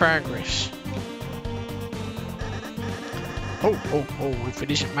work in progress. Oh, if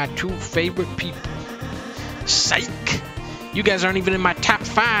it isn't my two favorite people. Psych! You guys aren't even in my top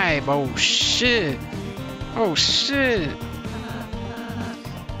 5. Oh shit. Oh shit.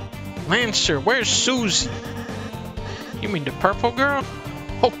 Lancer, where's Susie? You mean the purple girl?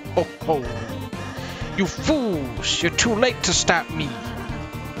 Ho. You fools, you're too late to stop me.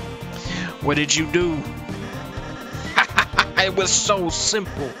 What did you do? It was so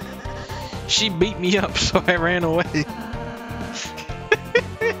simple. She beat me up, so I ran away.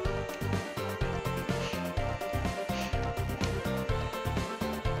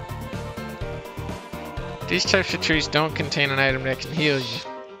 These types of trees don't contain an item that can heal you.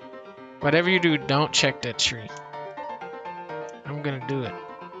 Whatever you do, don't check that tree. I'm gonna do it.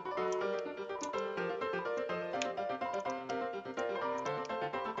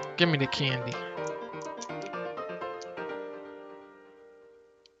 Give me the candy.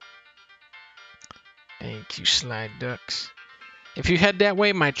 Thank you, slide ducks. If you head that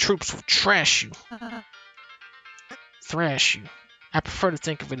way, my troops will trash you. Thrash you. I prefer to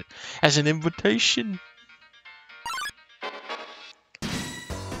think of it as an invitation.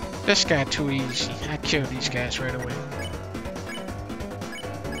 This guy too easy. I kill these guys right away.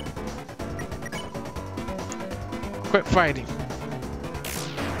 Quit fighting.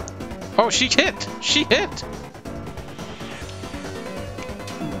 Oh, she hit! She hit!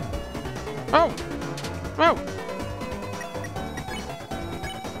 Oh! Oh!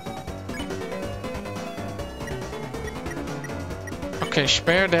 Okay,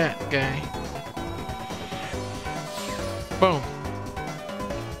 spare that guy. Boom.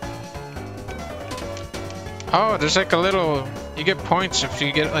 Oh, there's like a little... You get points if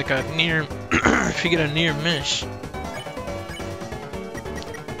you get like a near... if you get a near miss.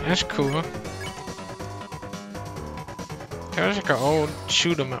 That's cool. There's like an old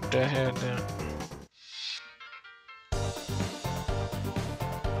shoot 'em up that I had there.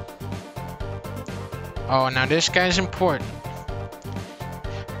 Oh, now this guy's important.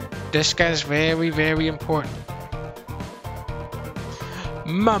 This guy's very, very important.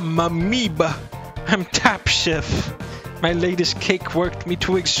 Mamma mia! I'm top chef. My latest cake worked me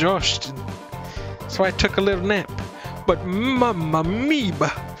to exhaustion, so I took a little nap. But mamma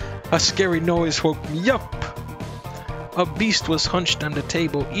mia! A scary noise woke me up. A beast was hunched on the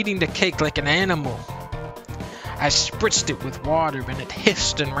table, eating the cake like an animal. I spritzed it with water and it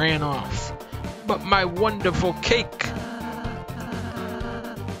hissed and ran off. But my wonderful cake!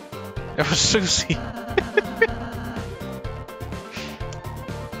 It was Susie.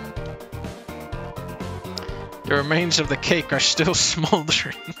 The remains of the cake are still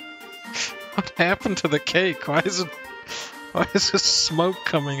smoldering. What happened to the cake? Why is there smoke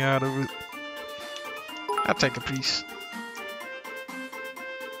coming out of it? I'll take a piece.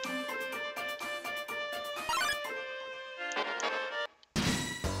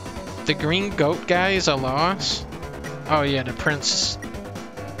 The green goat guy is a loss? Oh yeah, the prince.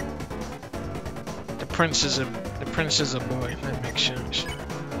 The prince is a boy. That makes sense.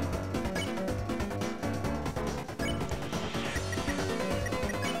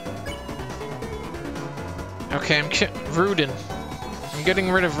 Okay, I'm Rudin. I'm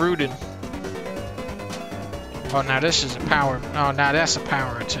getting rid of Rudin. Oh, now this is a power. Oh, now that's a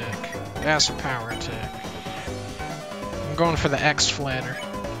power attack. That's a power attack. I'm going for the X flatter.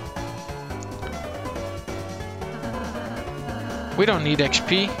 We don't need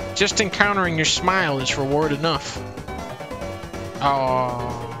XP. Just encountering your smile is reward enough.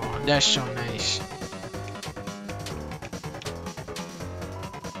 Oh, that's so nice.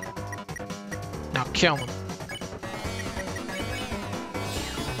 Now kill him.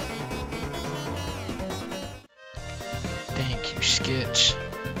 Thank you, Skitch.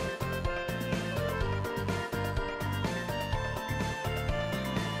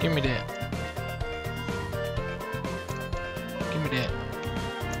 Give me that. Give me that.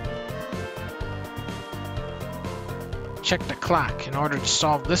 Check the clock in order to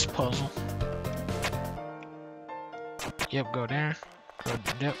solve this puzzle. Yep, go there. Go,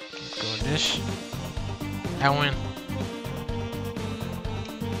 yep, go this. I win.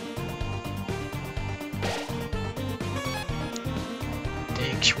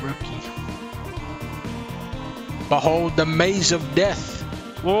 Thanks, rookie. Behold the maze of death.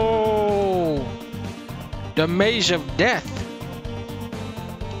 Whoa! The maze of death.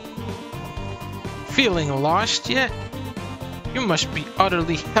 Feeling lost yet? You must be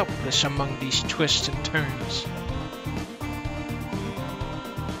utterly helpless among these twists and turns.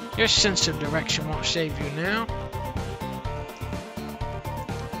 Your sense of direction won't save you now.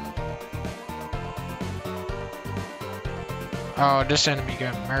 Oh, this enemy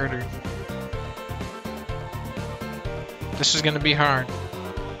got murdered. This is gonna be hard.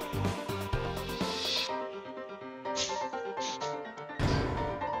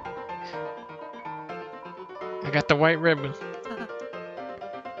 I got the white ribbon.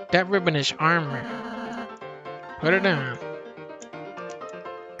 That ribbon is armor. Put it on.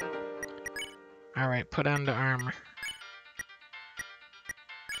 Alright, put on the armor.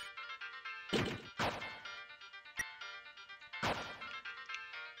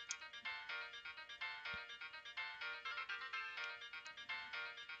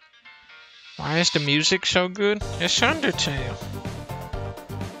 Why is the music so good? It's Undertale.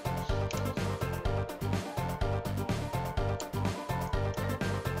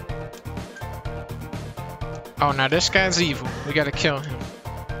 Oh, now this guy's evil. We gotta kill him.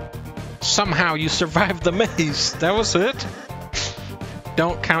 Somehow you survived the maze. That was it.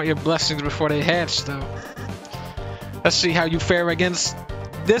 Don't count your blessings before they hatch, though. Let's see how you fare against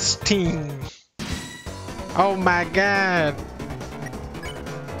this team. Oh my god.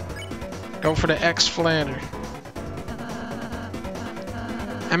 Go for the X flatter.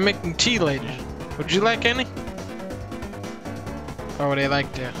 I'm making tea later. Would you like any? Oh, they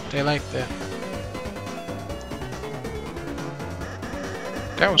like that. They like that.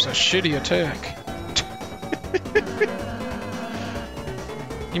 That was a shitty attack.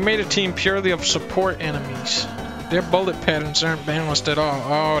 You made a team purely of support enemies. Their bullet patterns aren't balanced at all.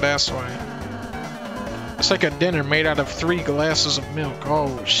 Oh, that's why. It's like a dinner made out of 3 glasses of milk.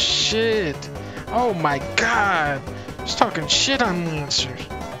 Oh, shit. Oh, my God. He's talking shit on Lancer.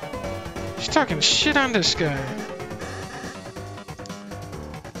 He's talking shit on this guy.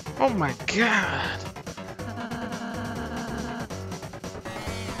 Oh, my God.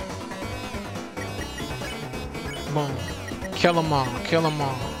 Boom. Kill them all. Kill them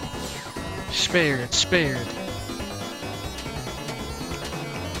all. Spared. Spared.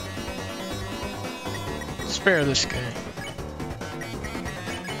 Spare this guy.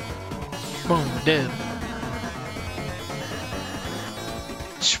 Boom, dead.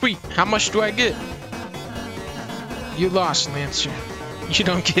 Sweet, how much do I get? You lost, Lancer. You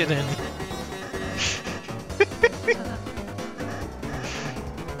don't get any.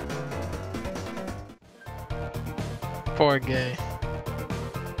 Poor guy.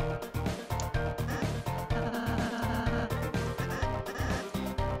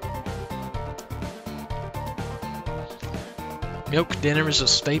 Milk dinner is a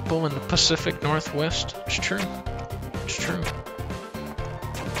staple in the Pacific Northwest. It's true. It's true.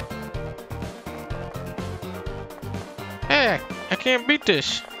 Hey, I can't beat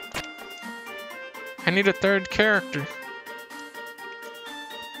this. I need a 3rd character.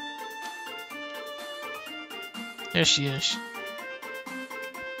 There she is.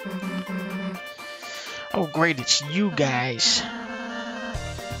 Oh great, it's you guys.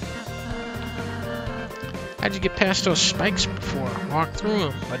 How'd you get past those spikes before? Walk through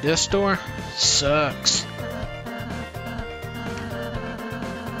them, but this door sucks.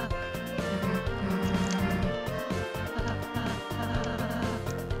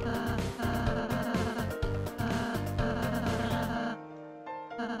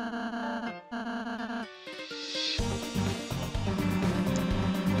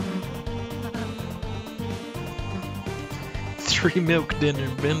 Free milk dinner,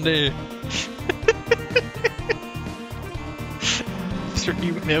 been there.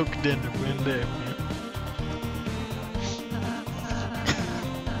 3 milk dinner, been there, man.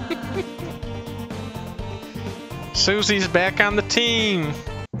 Susie's back on the team.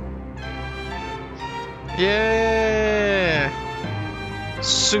 Yeah.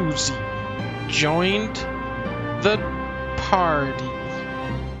 Susie joined the party.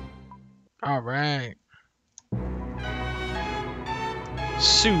 All right.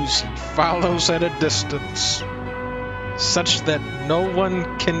 Susie follows at a distance, such that no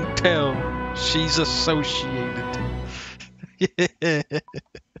one can tell she's associated.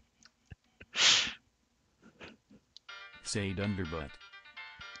 Say Dunderbutt.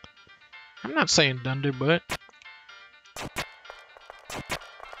 I'm not saying Dunderbutt.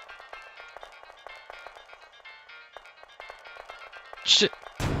 Shit.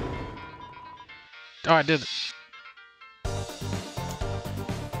 Oh, I did it.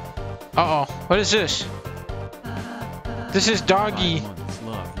 Uh-oh. What is this? This is Doggy.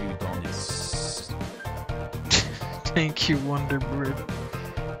 Love you, Thank you, Wonderbird.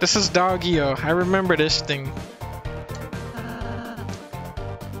 This is Doggy-O. I remember this thing.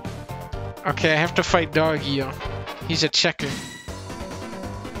 Okay, I have to fight Doggy-O. He's a checker.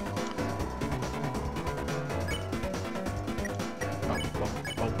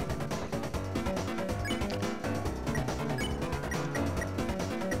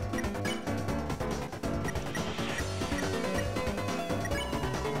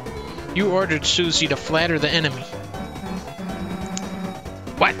 You ordered Susie to flatter the enemy.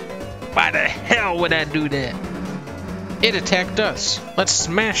 What? Why the hell would I do that? It attacked us. Let's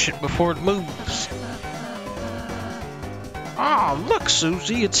smash it before it moves. Oh, look,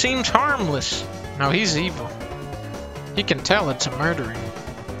 Susie, it seems harmless. No, he's evil. You can tell it's a murdering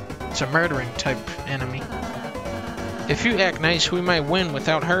type enemy. If you act nice, we might win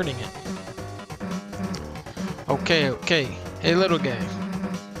without hurting it. Okay, okay. Hey, little guy.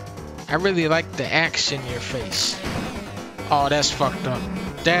 I really like the axe in your face. Oh, that's fucked up.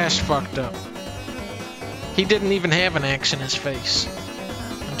 That's fucked up. He didn't even have an axe in his face.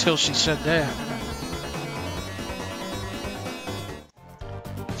 Until she said that.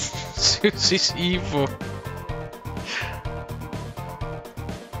 Susie's evil.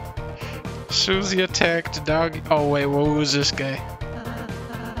 Susie attacked Doggy. Oh wait, what was this guy?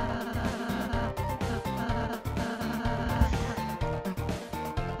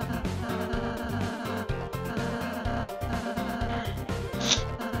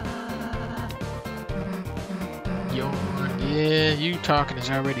 Yeah, you talking is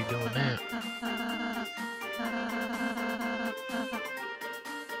already doing that.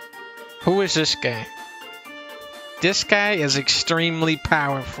 Who is this guy? This guy is extremely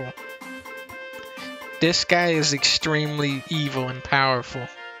powerful. This guy is extremely evil and powerful.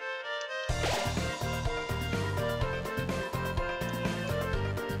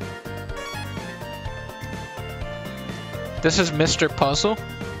 This is Mr. Puzzle.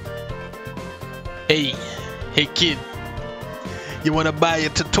 Hey kid. You wanna buy a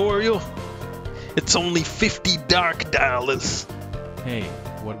tutorial? It's only $50 dark dollars. Hey,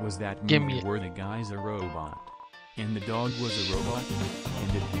 what was that Give movie me it. where the guy's a robot? And the dog was a robot?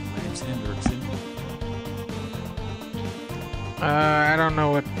 And it had Lance Henriksen? I don't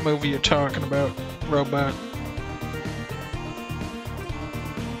know what movie you're talking about, robot.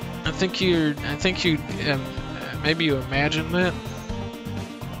 I think you, maybe you imagined that.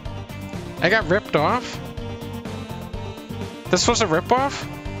 I got ripped off? This was a ripoff?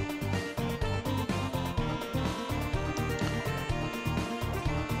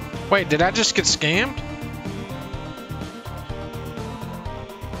 Wait, did I just get scammed?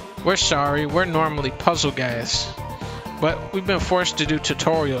 We're sorry, we're normally puzzle guys. But we've been forced to do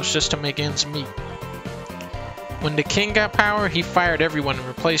tutorials just to make ends meet. When the king got power, he fired everyone and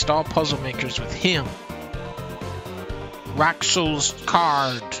replaced all puzzle makers with him. Roxel's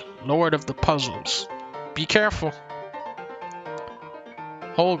Card, Lord of the Puzzles. Be careful.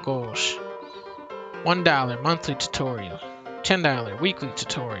 Whole goals. $1 monthly tutorial. $10 weekly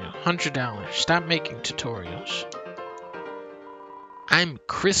tutorial. $100 stop making tutorials. I'm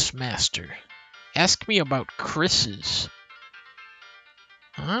Chris Master. Ask me about Chris's.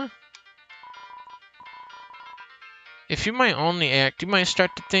 Huh? If you might only act, you might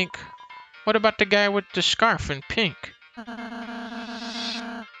start to think, what about the guy with the scarf in pink?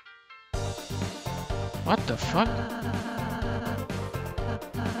 What the fuck?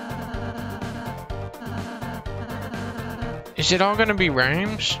 Is it all gonna be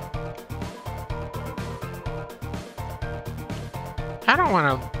rhymes? I don't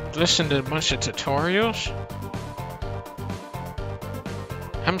wanna listen to a bunch of tutorials.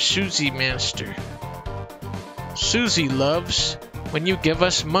 I'm Susie Master. Susie loves when you give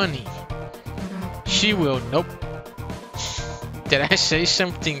us money. She will. Nope. Did I say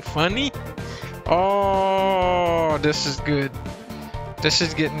something funny? Oh, this is good. This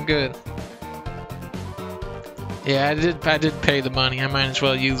is getting good. Yeah, I did pay the money. I might as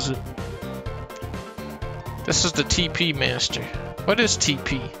well use it. This is the TP Master. What is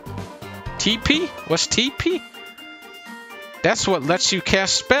TP? TP? What's TP? That's what lets you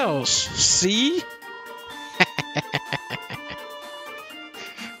cast spells. See?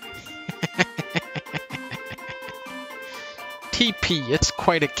 TP, it's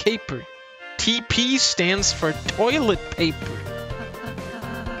quite a caper. TP stands for toilet paper.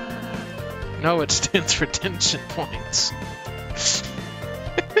 No, it stands for tension points.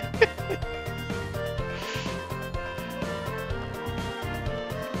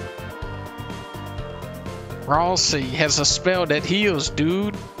 Ralsei has a spell that heals,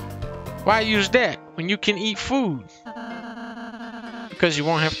 dude. Why use that when you can eat food? Because you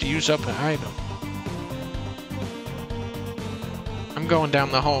won't have to use up an item. I'm going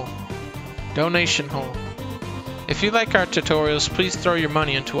down the hole. Donation hole. If you like our tutorials, please throw your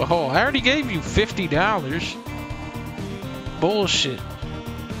money into a hole. I already gave you $50. Bullshit.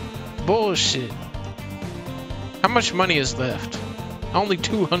 Bullshit. How much money is left? Only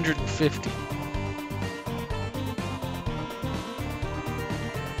 250.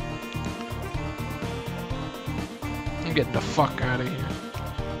 I'm getting the fuck out of here.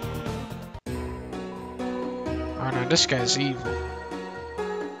 Oh no, this guy's evil.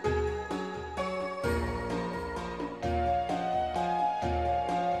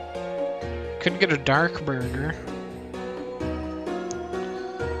 Couldn't get a dark burger.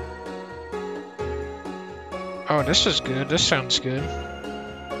 Oh, this is good. This sounds good.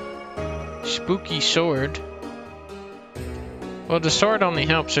 Spooky sword. Well, the sword only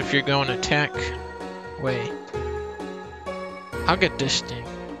helps if you're going attack way. I'll get this thing.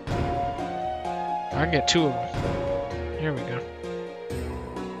 I'll get two of them. Here we go.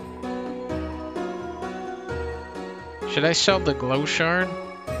 Should I sell the glow shard?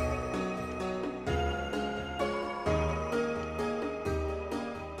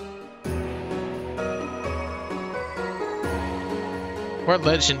 We're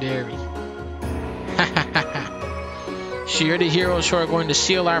legendary. So you're the heroes who are going to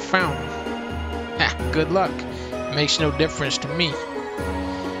seal our fountain. Ha, good luck. Makes no difference to me.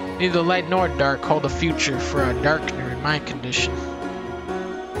 Neither light nor dark hold a future for a darkener in my condition.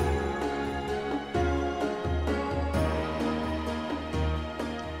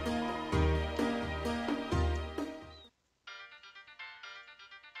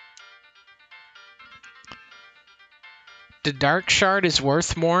 The dark shard is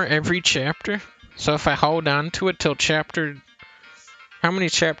worth more every chapter. So if I hold on to it till chapter... How many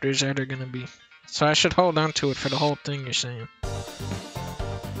chapters are there going to be? So I should hold on to it for the whole thing, you're saying.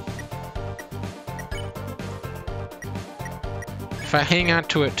 If I hang on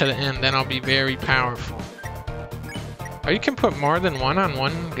to it to the end, then I'll be very powerful. Oh, you can put more than one on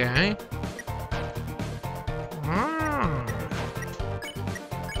one guy? Oh.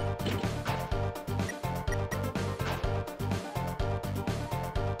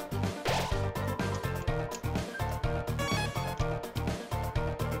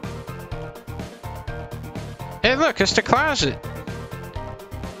 Hey, look, it's the closet.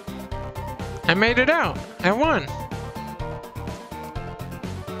 I made it out. I won.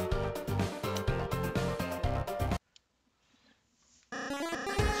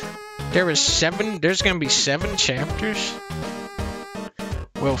 There's gonna be 7 chapters?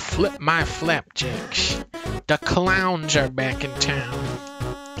 Well, flip my flapjacks. The clowns are back in town.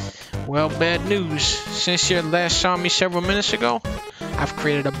 Well, bad news. Since you last saw me several minutes ago, I've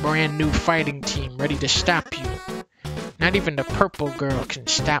created a brand new fighting team ready to stop you. Not even the purple girl can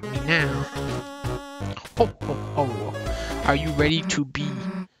stop me now. Ho, ho, ho. Are you ready to be...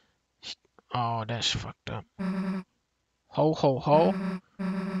 Oh, that's fucked up. Ho, ho, ho.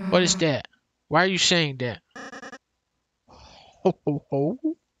 What is that? Why are you saying that? Ho, ho, ho.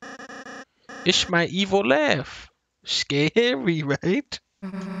 It's my evil laugh. Scary, right?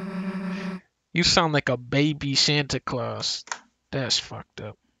 You sound like a baby Santa Claus. That's fucked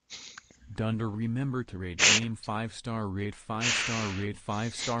up. Dunder, remember to rate game 5-star, rate 5-star, rate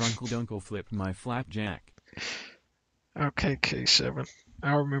 5-star. Uncle Dunkle flipped my flapjack. Okay, K7.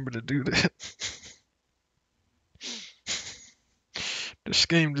 I'll remember to do that. This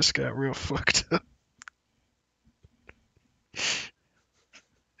game just got real fucked up.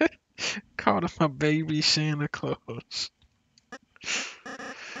 Called him a baby Santa Claus.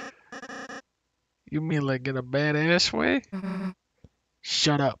 You mean like in a badass way?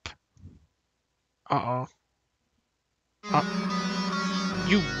 Shut up. Uh-oh.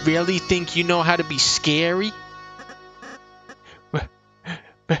 You really think you know how to be scary?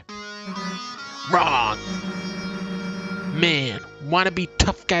 Wrong. Man, wannabe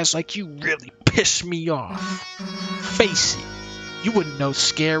tough guys like you really piss me off. Face it, you wouldn't know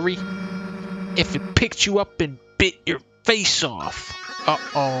scary if it picked you up and bit your face off.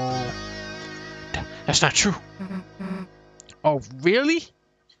 Uh-oh. That's not true. Oh, really?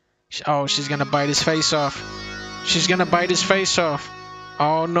 Oh, she's gonna bite his face off. She's gonna bite his face off.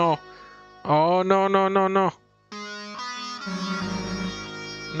 Oh, no. Oh, no, no, no, no.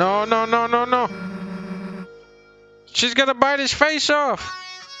 No, no, no, no, no. She's gonna bite his face off.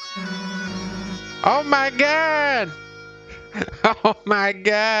 Oh, my God. Oh, my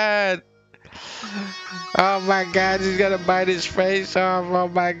God. Oh, my God. She's gonna bite his face off. Oh,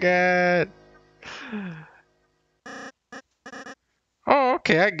 my God. Oh,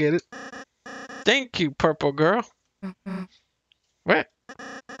 okay, I get it. Thank you, purple girl. What?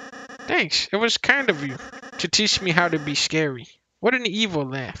 Thanks. It was kind of you to teach me how to be scary. What an evil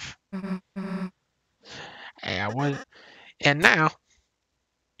laugh. And now,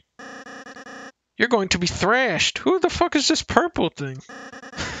 you're going to be thrashed. Who the fuck is this purple thing?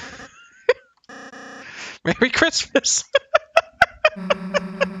 Merry Christmas.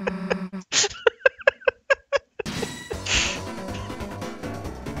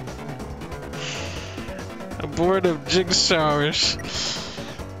 A board of jigsaws.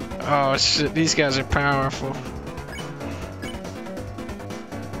 Oh shit, these guys are powerful.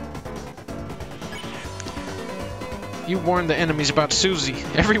 You warned the enemies about Susie.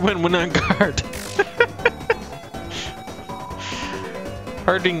 Everyone went on guard.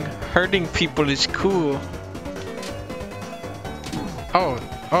 Hurting people is cool.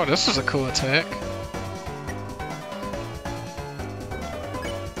 Oh, this is a cool attack.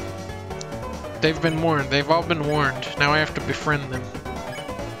 They've been warned. They've all been warned. Now I have to befriend them.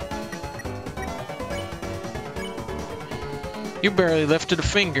 You barely lifted a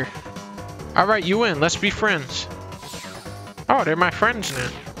finger. Alright, you win. Let's be friends. Oh, they're my friends now.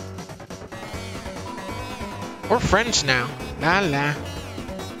 We're friends now. La la.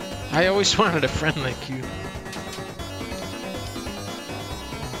 I always wanted a friend like you.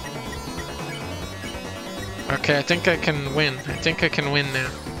 Okay, I think I can win. I think I can win now.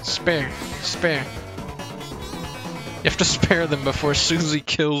 Spare. Spare. You have to spare them before Susie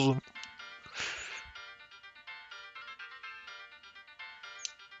kills them.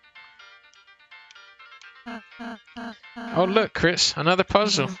 Oh look, Chris, another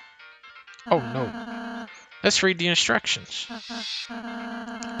puzzle. Oh no. Let's read the instructions.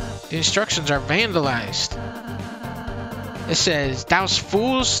 The instructions are vandalized. It says, "Those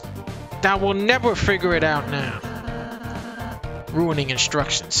fools that will never figure it out now." Ruining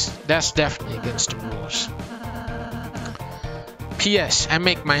instructions. That's definitely against the rules. P.S. I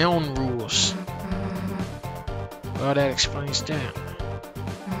make my own rules. Well, that explains that.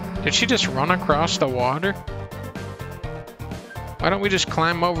 Did she just run across the water? Why don't we just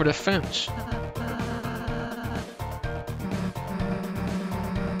climb over the fence?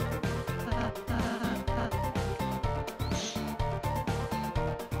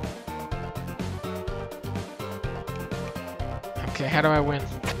 Okay, how do I win?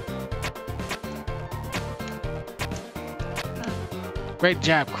 Great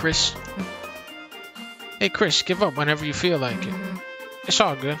job, Chris. Hey, Chris, give up whenever you feel like it. It's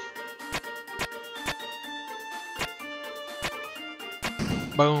all good.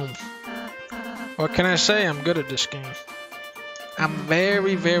 Boom. What can I say? I'm good at this game. I'm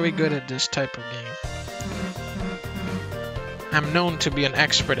very, very good at this type of game. I'm known to be an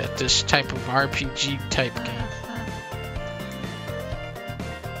expert at this type of RPG type game.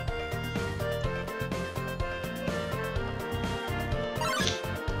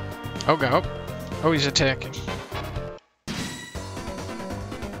 Oh, God. Oh, he's attacking.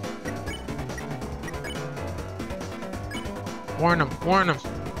 Warn him, warn him.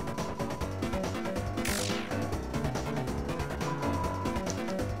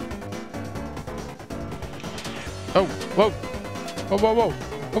 Oh, whoa. Whoa, whoa, whoa.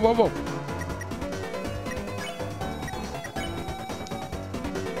 Whoa, whoa, whoa.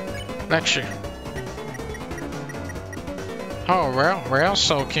 Lecture. Oh,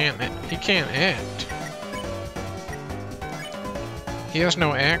 Railso he can't act. He has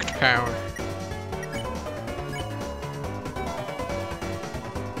no act power.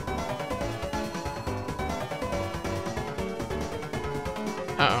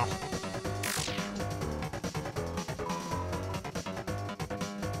 Uh-oh.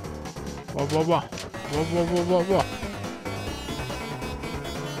 Whoa, whoa, whoa. Whoa, whoa, whoa, whoa, whoa.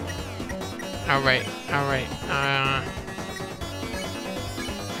 Alright, alright.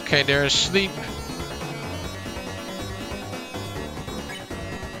 Okay, they're asleep.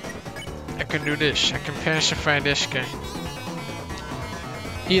 I can do this. I can pacify this guy.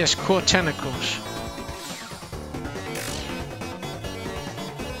 He has cool tentacles.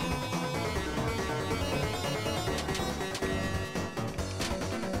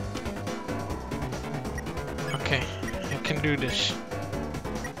 Okay, I can do this.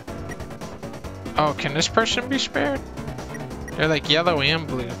 Oh, can this person be spared? They're like yellow and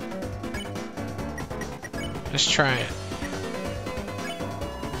blue. Let's try it.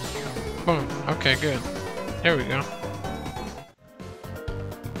 Boom. Okay, good. There we go.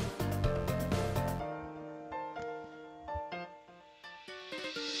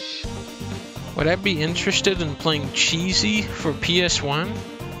 Would I be interested in playing Cheesy for PS1?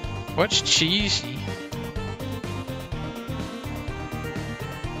 What's Cheesy?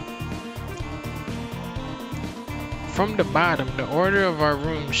 From the bottom, the order of our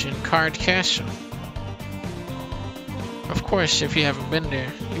rooms in Card Castle. Of course, if you haven't been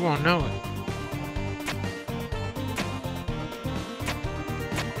there, you won't know it.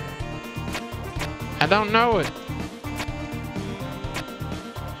 I don't know it.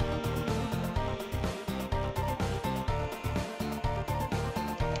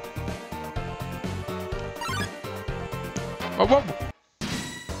 Oh, whoa.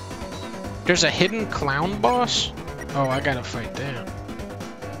 There's a hidden clown boss? Oh, I gotta fight that.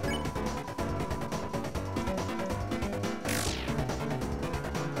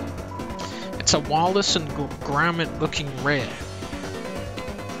 It's a Wallace and Gromit looking red.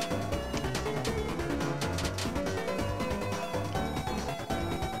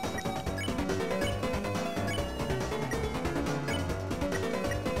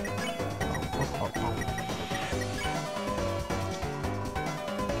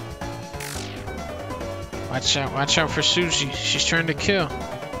 Watch out for Susie. She's trying to kill.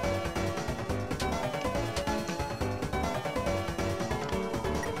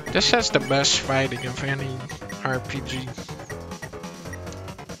 This has the best fighting of any RPG.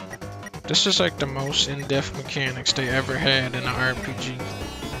 This is like the most in-depth mechanics they ever had in an RPG.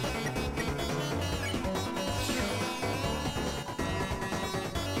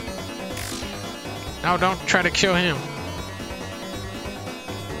 No, don't try to kill him.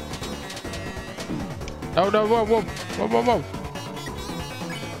 No, no, whoa, whoa, whoa, whoa, whoa.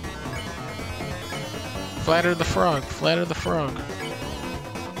 Flatter the frog, flatter the frog.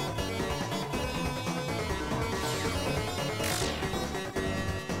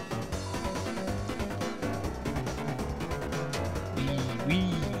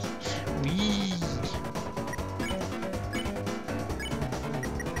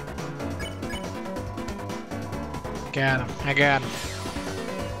 got him. I got him.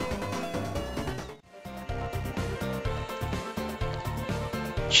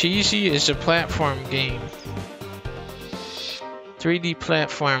 Cheesy is a platform game. 3D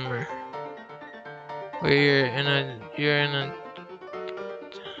platformer. Where you're in a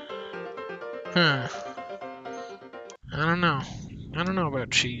Huh. I don't know. I don't know about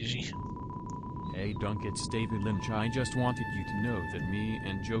Cheesy. Hey Dunk, it's David Lynch. I just wanted you to know that me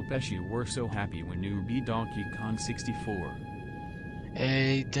and Joe Pesci were so happy when you beat Donkey Kong 64.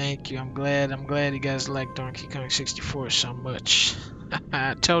 Hey, thank you. I'm glad you guys like Donkey Kong 64 so much.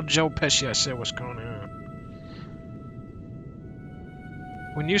 Tell Joe Pesci I said what's going on.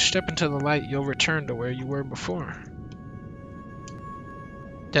 When you step into the light, you'll return to where you were before.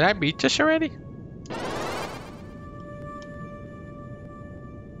 Did I beat this already?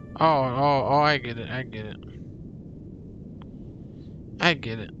 Oh, I get it. I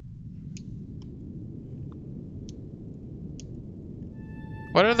get it.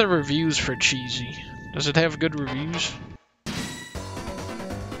 What are the reviews for Cheesy? Does it have good reviews?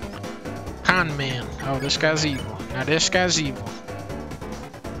 Con Man. Oh, this guy's evil. Now this guy's evil.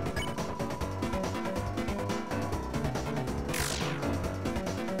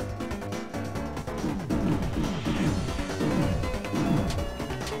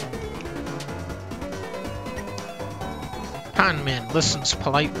 Con Man listens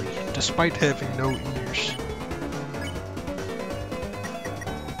politely, despite having no ears.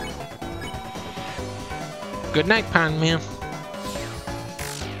 Good night, Con Man.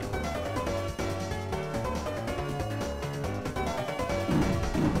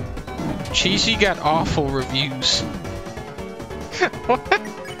 Cheesy got awful reviews. What?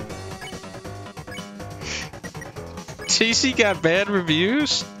 Cheesy got bad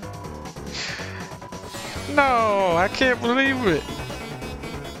reviews? No, I can't believe it.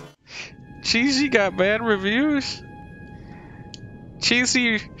 Cheesy got bad reviews?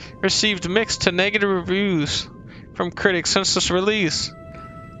 Cheesy received mixed to negative reviews from critics since its release.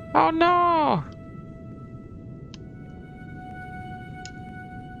 Oh no!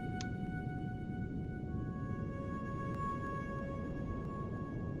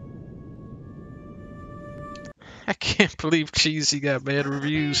 I can't believe Cheesy got bad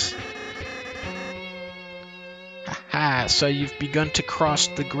reviews. Haha, so you've begun to cross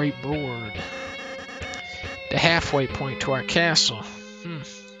the Great Board. The halfway point to our castle.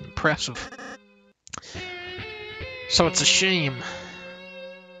 Impressive. So it's a shame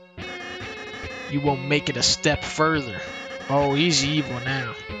you won't make it a step further. Oh, he's evil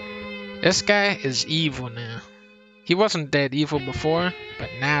now. This guy is evil now. He wasn't that evil before, but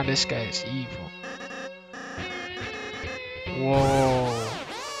now this guy is evil. Whoa.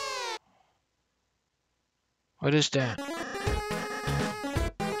 What is that?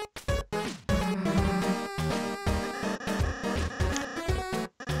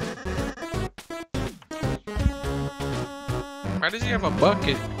 Why does he have a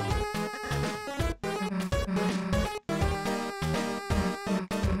bucket?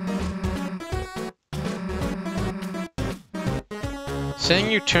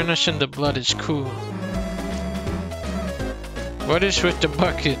 Saying you turn us into blood is cool. What is with the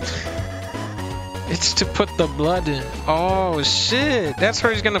bucket? It's to put the blood in. Oh shit, that's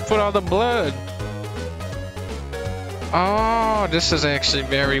where he's gonna put all the blood. Oh, this is actually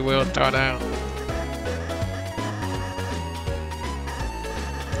very well thought out.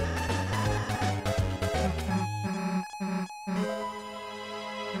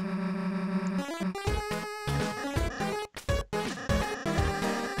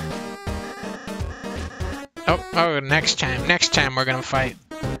 Oh, next time we're gonna fight.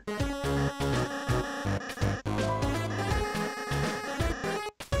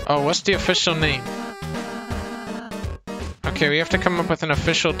 Oh, what's the official name? Okay, we have to come up with an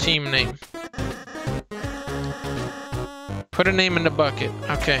official team name. Put a name in the bucket.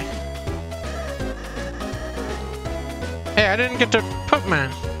 Okay. Hey, I didn't get to put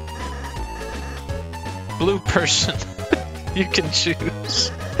mine. Blue person. You can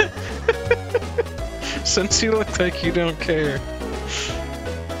choose. Since you look like you don't care.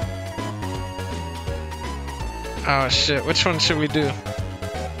 Oh shit, which one should we do?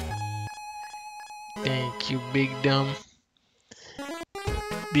 Thank you, big dumb.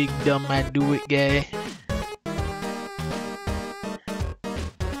 Big dumb, I do it, guy.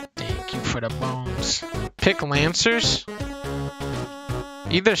 Thank you for the bones. Pick Lancers?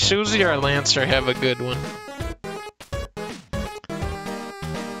 Either Susie or Lancer have a good one.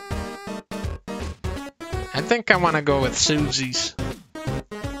 I think I want to go with Susie's.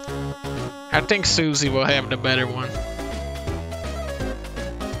 I think Susie will have the better one.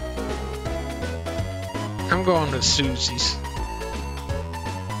 I'm I'm going with Susie's.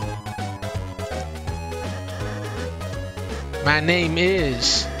 My name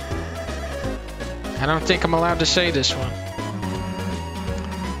is... I don't think I'm allowed to say this one.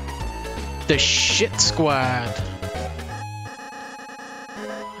 The Shit Squad.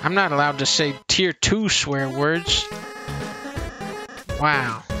 I'm not allowed to say tier 2 swear words.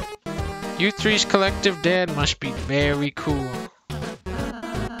 Wow. You three's collective dad must be very cool.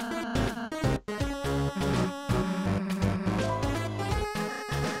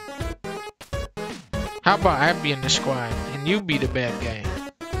 How about I be in the squad and you be the bad guy?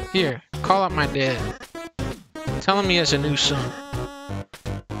 Here, call up my dad. Tell him he has a new son.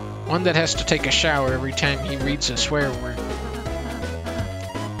 One that has to take a shower every time he reads a swear word.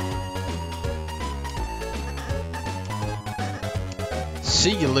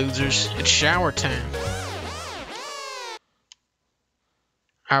 See you losers, it's shower time.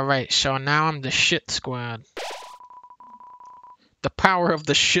 Alright, so now I'm the Shit Squad. The power of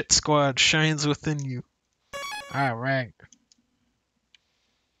the Shit Squad shines within you. Alright.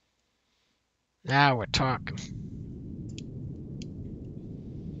 Now we're talking.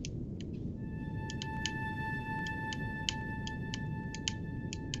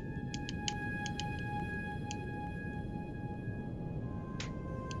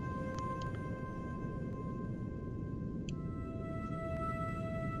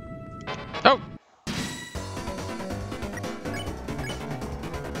 Oh!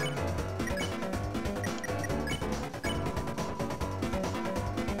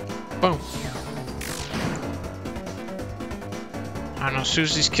 Boom. I know,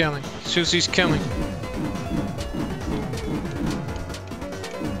 Susie's killing. Susie's killing.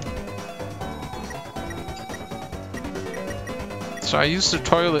 So I used the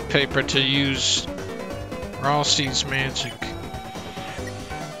toilet paper to use Ralsei's magic.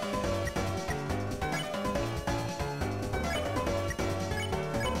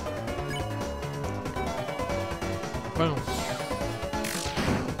 Boom.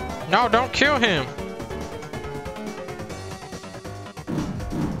 No, don't kill him.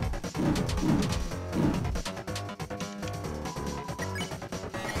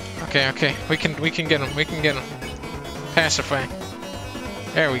 Okay, okay. We can get him. We can get him. Pacify.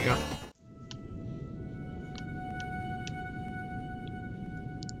 There we go.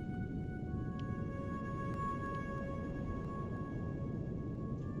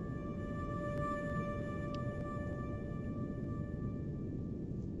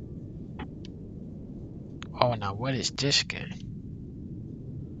 Oh, now what is this guy?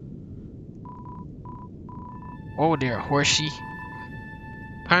 Oh there, horsey.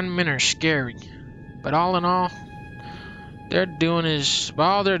 Pondmen are scary, but all in all, all they're doing is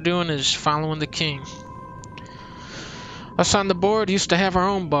following the king. Us on the board used to have our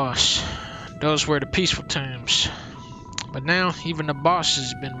own boss. Those were the peaceful times. But now, even the boss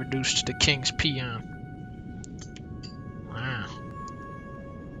has been reduced to the king's peon. Wow.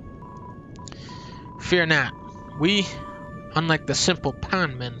 Fear not. We, unlike the simple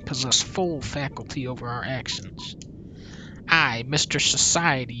pondmen, possess full faculty over our actions. I, Mr.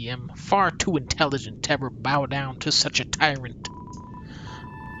 Society, am far too intelligent to ever bow down to such a tyrant.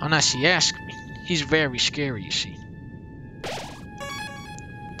 Unless you ask me, he's very scary, you see.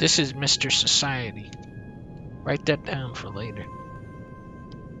 This is Mr. Society. Write that down for later.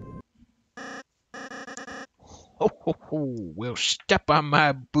 Ho ho ho, well, step on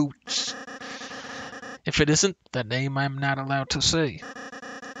my boots. If it isn't the name I'm not allowed to say.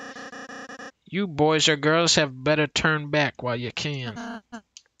 You boys or girls have better turn back while you can.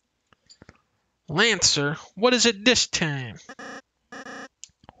 Lancer, what is it this time?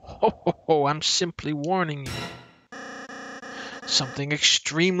 Ho ho ho, I'm simply warning you. Something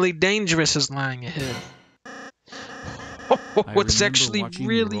extremely dangerous is lying ahead. Ho ho, what's actually watching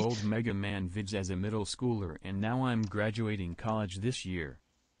really... your old Mega Man vids as a middle schooler, and now I'm graduating college this year.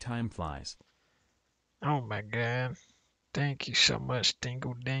 Time flies. Oh my god. Thank you so much,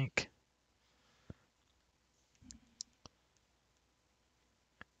 Dingle Dink.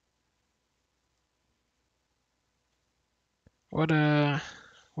 What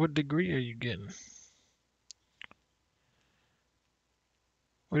degree are you getting?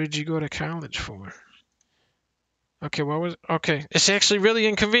 What did you go to college for? Okay, okay, it's actually really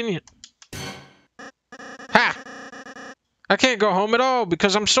inconvenient. Ha! I can't go home at all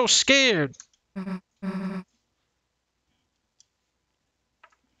because I'm so scared.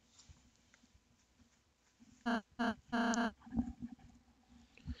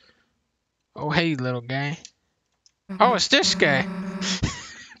 Oh, hey, little guy. Oh, it's this guy.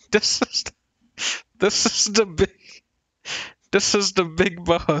 This is the big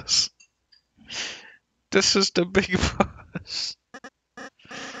boss. This is the big boss.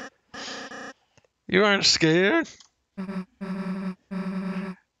 You aren't scared?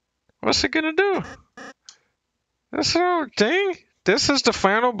 What's it gonna do? This whole thing? This is the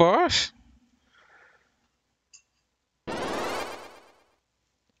final boss?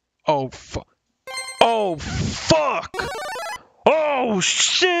 Oh, fuck. Oh, fuck! Oh,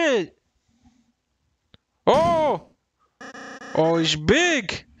 shit! Oh! Oh, he's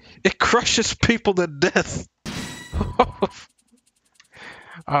big! It crushes people to death.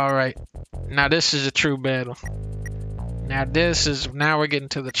 Alright. Now this is a true battle. Now we're getting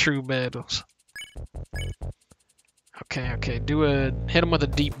to the true battles. Okay, hit him with a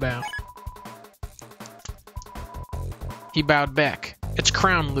deep bow. He bowed back. Its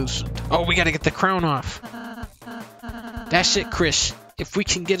crown loosened. Oh, we gotta get the crown off. That's it, Chris. If we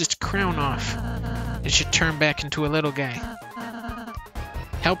can get its crown off, it should turn back into a little guy.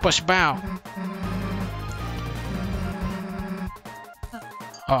 Help us bow.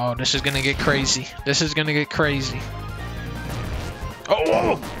 Oh, this is gonna get crazy. This is gonna get crazy. Oh,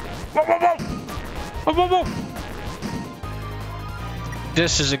 whoa! Whoa, whoa, whoa! Whoa, whoa, whoa!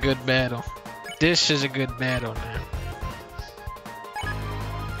 This is a good battle. This is a good battle now.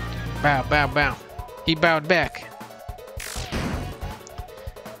 Bow, bow, bow. He bowed back.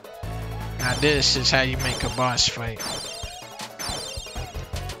 Now this is how you make a boss fight.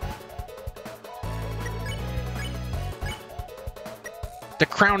 The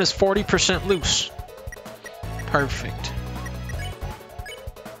crown is 40% loose. Perfect.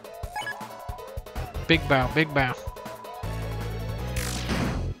 Big bow, big bow.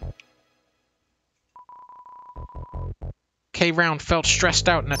 K-Round felt stressed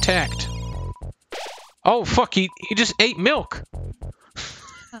out and attacked. Oh fuck, he just ate milk.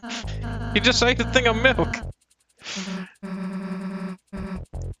 He just ate a thing of milk.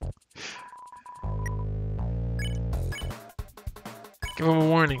 Give him a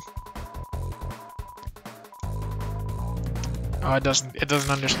warning. Oh, it doesn't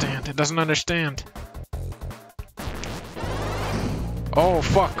understand. It doesn't understand. Oh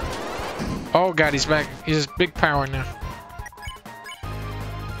fuck. Oh god, he's back. He's big power now.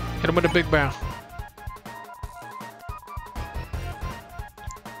 Hit him with a big bow.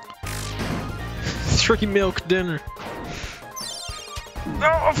 Three milk dinner.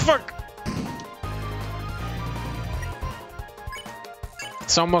 Oh fuck.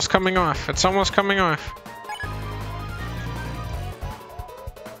 It's almost coming off. It's almost coming off.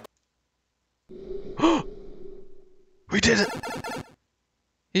 We did it.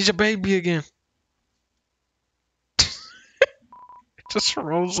 He's a baby again. It just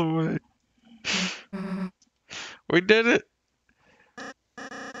rolls away. We did it.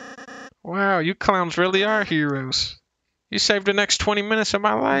 Wow, you clowns really are heroes. You saved the next 20 minutes of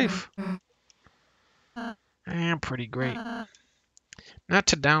my life. I'm pretty great. Not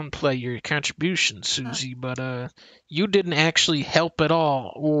to downplay your contribution, Susie, but you didn't actually help at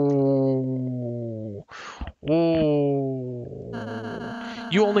all. Oh. Oh.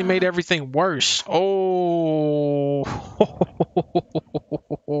 You only made everything worse. Oh.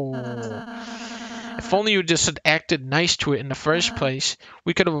 If only you just had acted nice to it in the first place,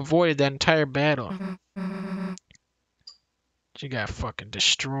 we could have avoided that entire battle. You got fucking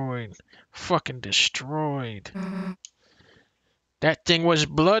destroyed. Fucking destroyed. That thing was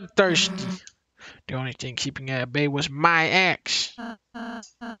bloodthirsty. The only thing keeping it at bay was my axe.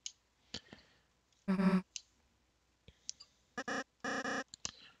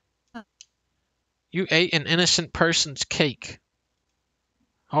 You ate an innocent person's cake.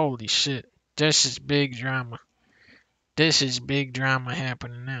 Holy shit. This is big drama. This is big drama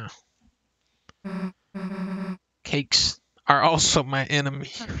happening now. Cakes are also my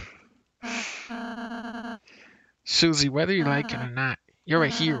enemy. Susie, whether you like it or not, you're a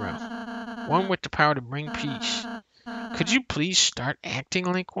hero. One with the power to bring peace. Could you please start acting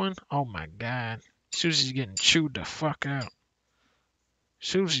like one? Oh my god. Susie's getting chewed the fuck out.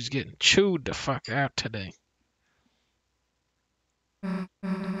 Susie's getting chewed the fuck out today.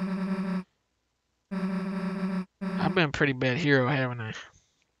 I've been a pretty bad hero, haven't I?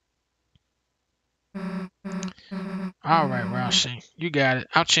 Alright, Rossi. You got it.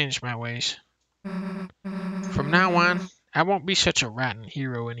 I'll change my ways. From now on, I won't be such a rotten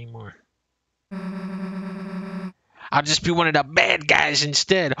hero anymore. I'll just be one of the bad guys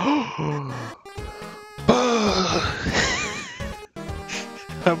instead.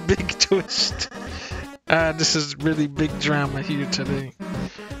 A big twist. This is really big drama here today.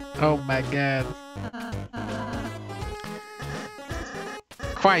 Oh my god.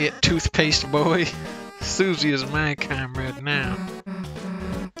 Quiet, toothpaste boy. Susie is my comrade now.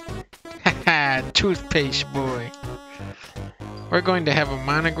 Haha, toothpaste boy. We're going to have a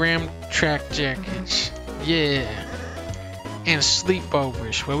monogrammed track jackets. Yeah. And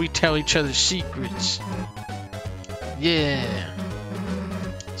sleepovers where we tell each other secrets. Yeah.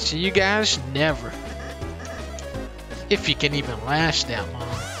 See you guys never. If you can even last that long.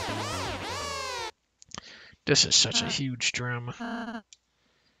 This is such a huge drama.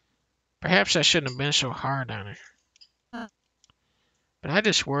 Perhaps I shouldn't have been so hard on her. But I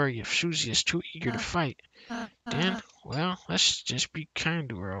just worry if Susie is too eager to fight. Then, well, let's just be kind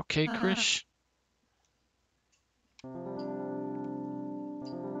to her, okay, Chris?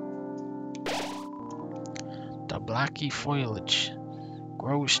 The blocky foliage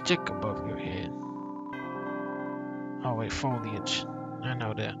grows thick above your head. Oh wait, foliage. I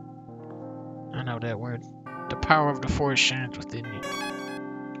know that. I know that word. The power of the forest shines within you.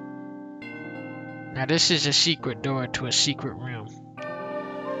 Now this is a secret door to a secret room.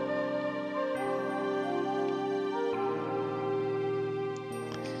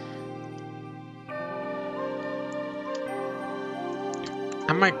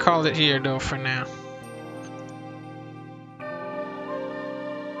 I might call it here though for now.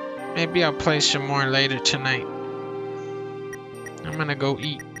 Maybe I'll play some more later tonight. I'm gonna go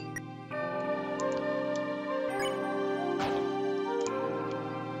eat.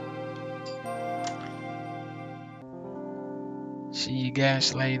 See you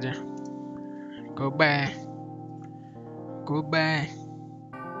guys later. Goodbye. Goodbye.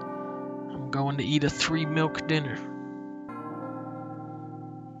 I'm going to eat a 3-milk dinner.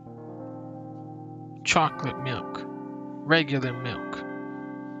 Chocolate milk, regular milk,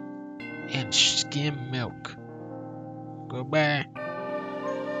 and skim milk. Goodbye.